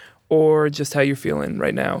you, or just how you're feeling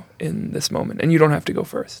right now in this moment. And you don't have to go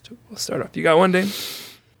first. We'll start off. You got one, Dame?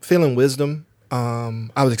 Feeling wisdom.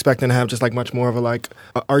 I was expecting to have just like much more of a like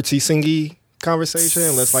a artsy singy conversation.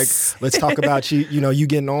 Let's talk about you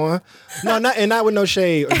getting on. No, not with no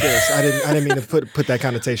shade or this. I didn't mean to put that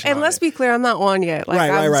connotation. And on let's it. be clear, I'm not on yet.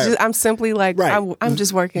 Like, Right. I'm simply like I'm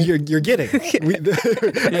just working. You're getting.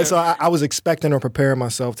 And so I was expecting or preparing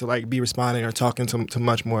myself to like be responding or talking to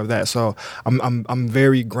much more of that. So I'm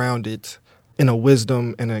very grounded in a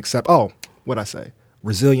wisdom and an what'd I say?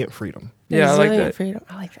 Resilient freedom. Yeah, I like Resilient that. freedom.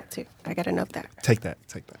 I like that too. I gotta note that. Take that.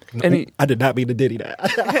 No, I did not mean to diddy that.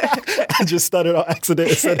 I just stuttered on accident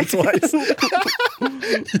and said it twice.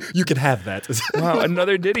 You can have that. Wow,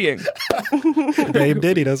 another diddying. Dame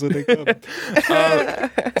Diddy, that's what they call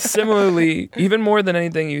it. Similarly, even more than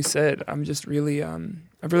anything you said, I'm just really, I've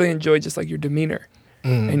really enjoyed just like your demeanor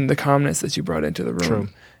and the calmness that you brought into the room.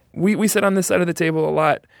 True. We sit on this side of the table a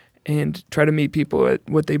lot and try to meet people at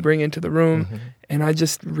what they bring into the room, and I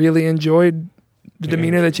just really enjoyed the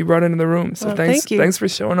demeanor that you brought into the room. So Well, thank you. Thanks for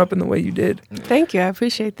showing up in the way you did. Thank you. I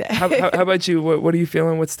appreciate that. How about you? What are you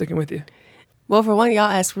feeling? What's sticking with you? Well, for one, y'all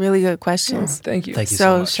ask really good questions. Thank you. Thank you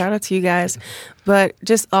so much. Shout out to you guys. But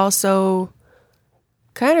just also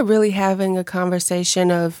kind of really having a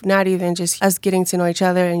conversation of not even just us getting to know each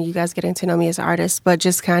other and you guys getting to know me as an artist, but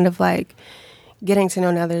just kind of like getting to know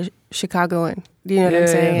another Chicagoan. Do you know what I'm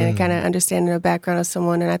saying? And kind of understanding the background of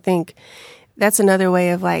someone. And I think that's another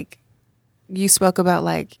way of like, you spoke about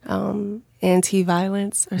like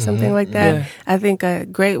anti-violence or something like that. Yeah. I think a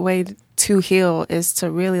great way to heal is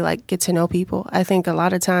to really like get to know people. I think a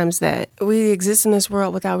lot of times that we exist in this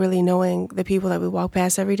world without really knowing the people that we walk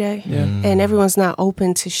past every day. Yeah. And everyone's not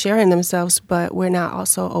open to sharing themselves, but we're not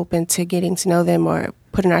also open to getting to know them or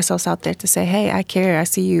putting ourselves out there to say, hey, I care, I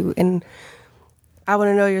see you, and I want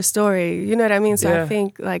to know your story. You know what I mean? So Yeah. I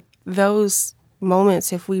think like those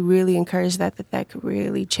moments, if we really encourage that could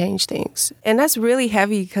really change things. And that's really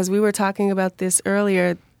heavy because we were talking about this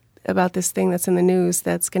earlier, about this thing that's in the news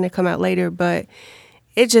that's going to come out later, but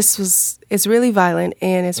it's really violent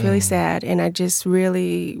and it's really sad. And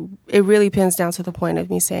it really pins down to the point of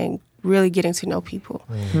me saying, really getting to know people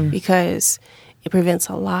because it prevents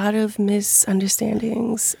a lot of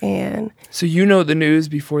misunderstandings. And So you know the news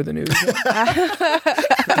before the news.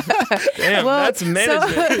 Damn, well, that's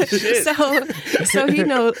management. Shit. so he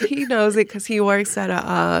knows it because he works at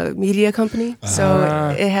a media company.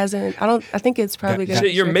 So it hasn't. I think it's probably gonna.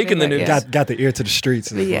 Shit, you're making the news. Got the ear to the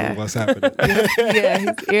streets. Yeah. What's happening? Yeah,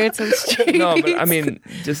 his ear to the street. No, but I mean,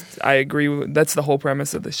 I agree. That's the whole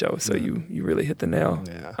premise of the show. So you really hit the nail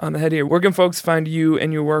on the head here. Where can folks find you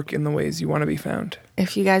and your work in the ways you want to be found?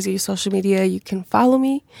 If you guys use social media, you can follow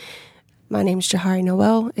me. My name's Jahari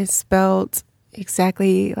Noel. It's spelled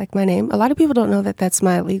exactly like my name. A lot of people don't know that that's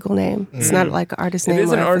my legal name. It's not like an artist name. It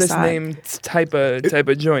is or an a artist facade. name type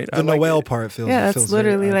of joint. The Noel part feels. Yeah, feels that's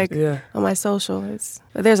literally very, like Yeah. on my social.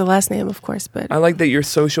 But there's a last name, of course, but I like that your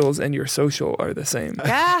socials and your social are the same.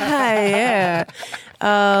 yeah.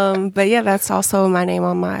 But yeah, that's also my name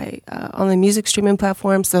on my on the music streaming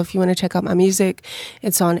platform. So if you want to check out my music,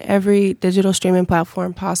 it's on every digital streaming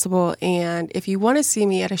platform possible. And if you want to see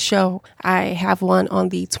me at a show, I have one on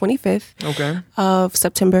the 25th Okay. of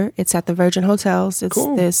September. It's at the Virgin Hotels. It's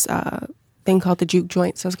Cool. this thing called the Juke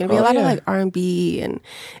Joint. So it's going to be a lot of like R&B, and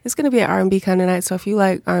it's going to be an R&B kind of night. So if you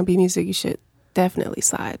like R&B music, you should definitely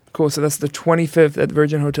slide. Cool. So that's the 25th at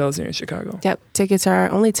Virgin Hotels here in Chicago. Yep, tickets are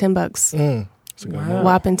only $10. Wow.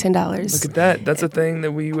 Whopping $10. Look at that. That's a thing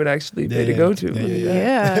that we would actually pay to go to.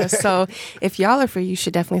 Yeah. So if y'all are free, you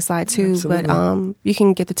should definitely slide too. Absolutely. But you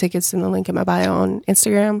can get the tickets in the link in my bio on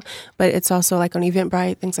Instagram. But it's also like on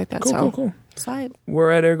Eventbrite, things like that. Cool. Slide. We're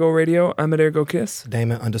at Ergo Radio. I'm at Ergo Kiss.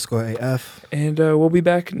 Damon_AF. And we'll be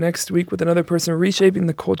back next week with another person reshaping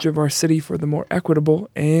the culture of our city for the more equitable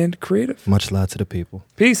and creative. Much love to the people.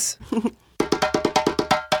 Peace.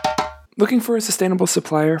 Looking for a sustainable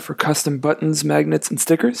supplier for custom buttons, magnets, and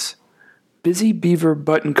stickers? Busy Beaver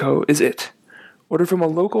Button Co. is it. Order from a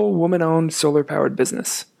local woman-owned solar-powered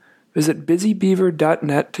business. Visit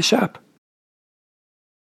busybeaver.net to shop.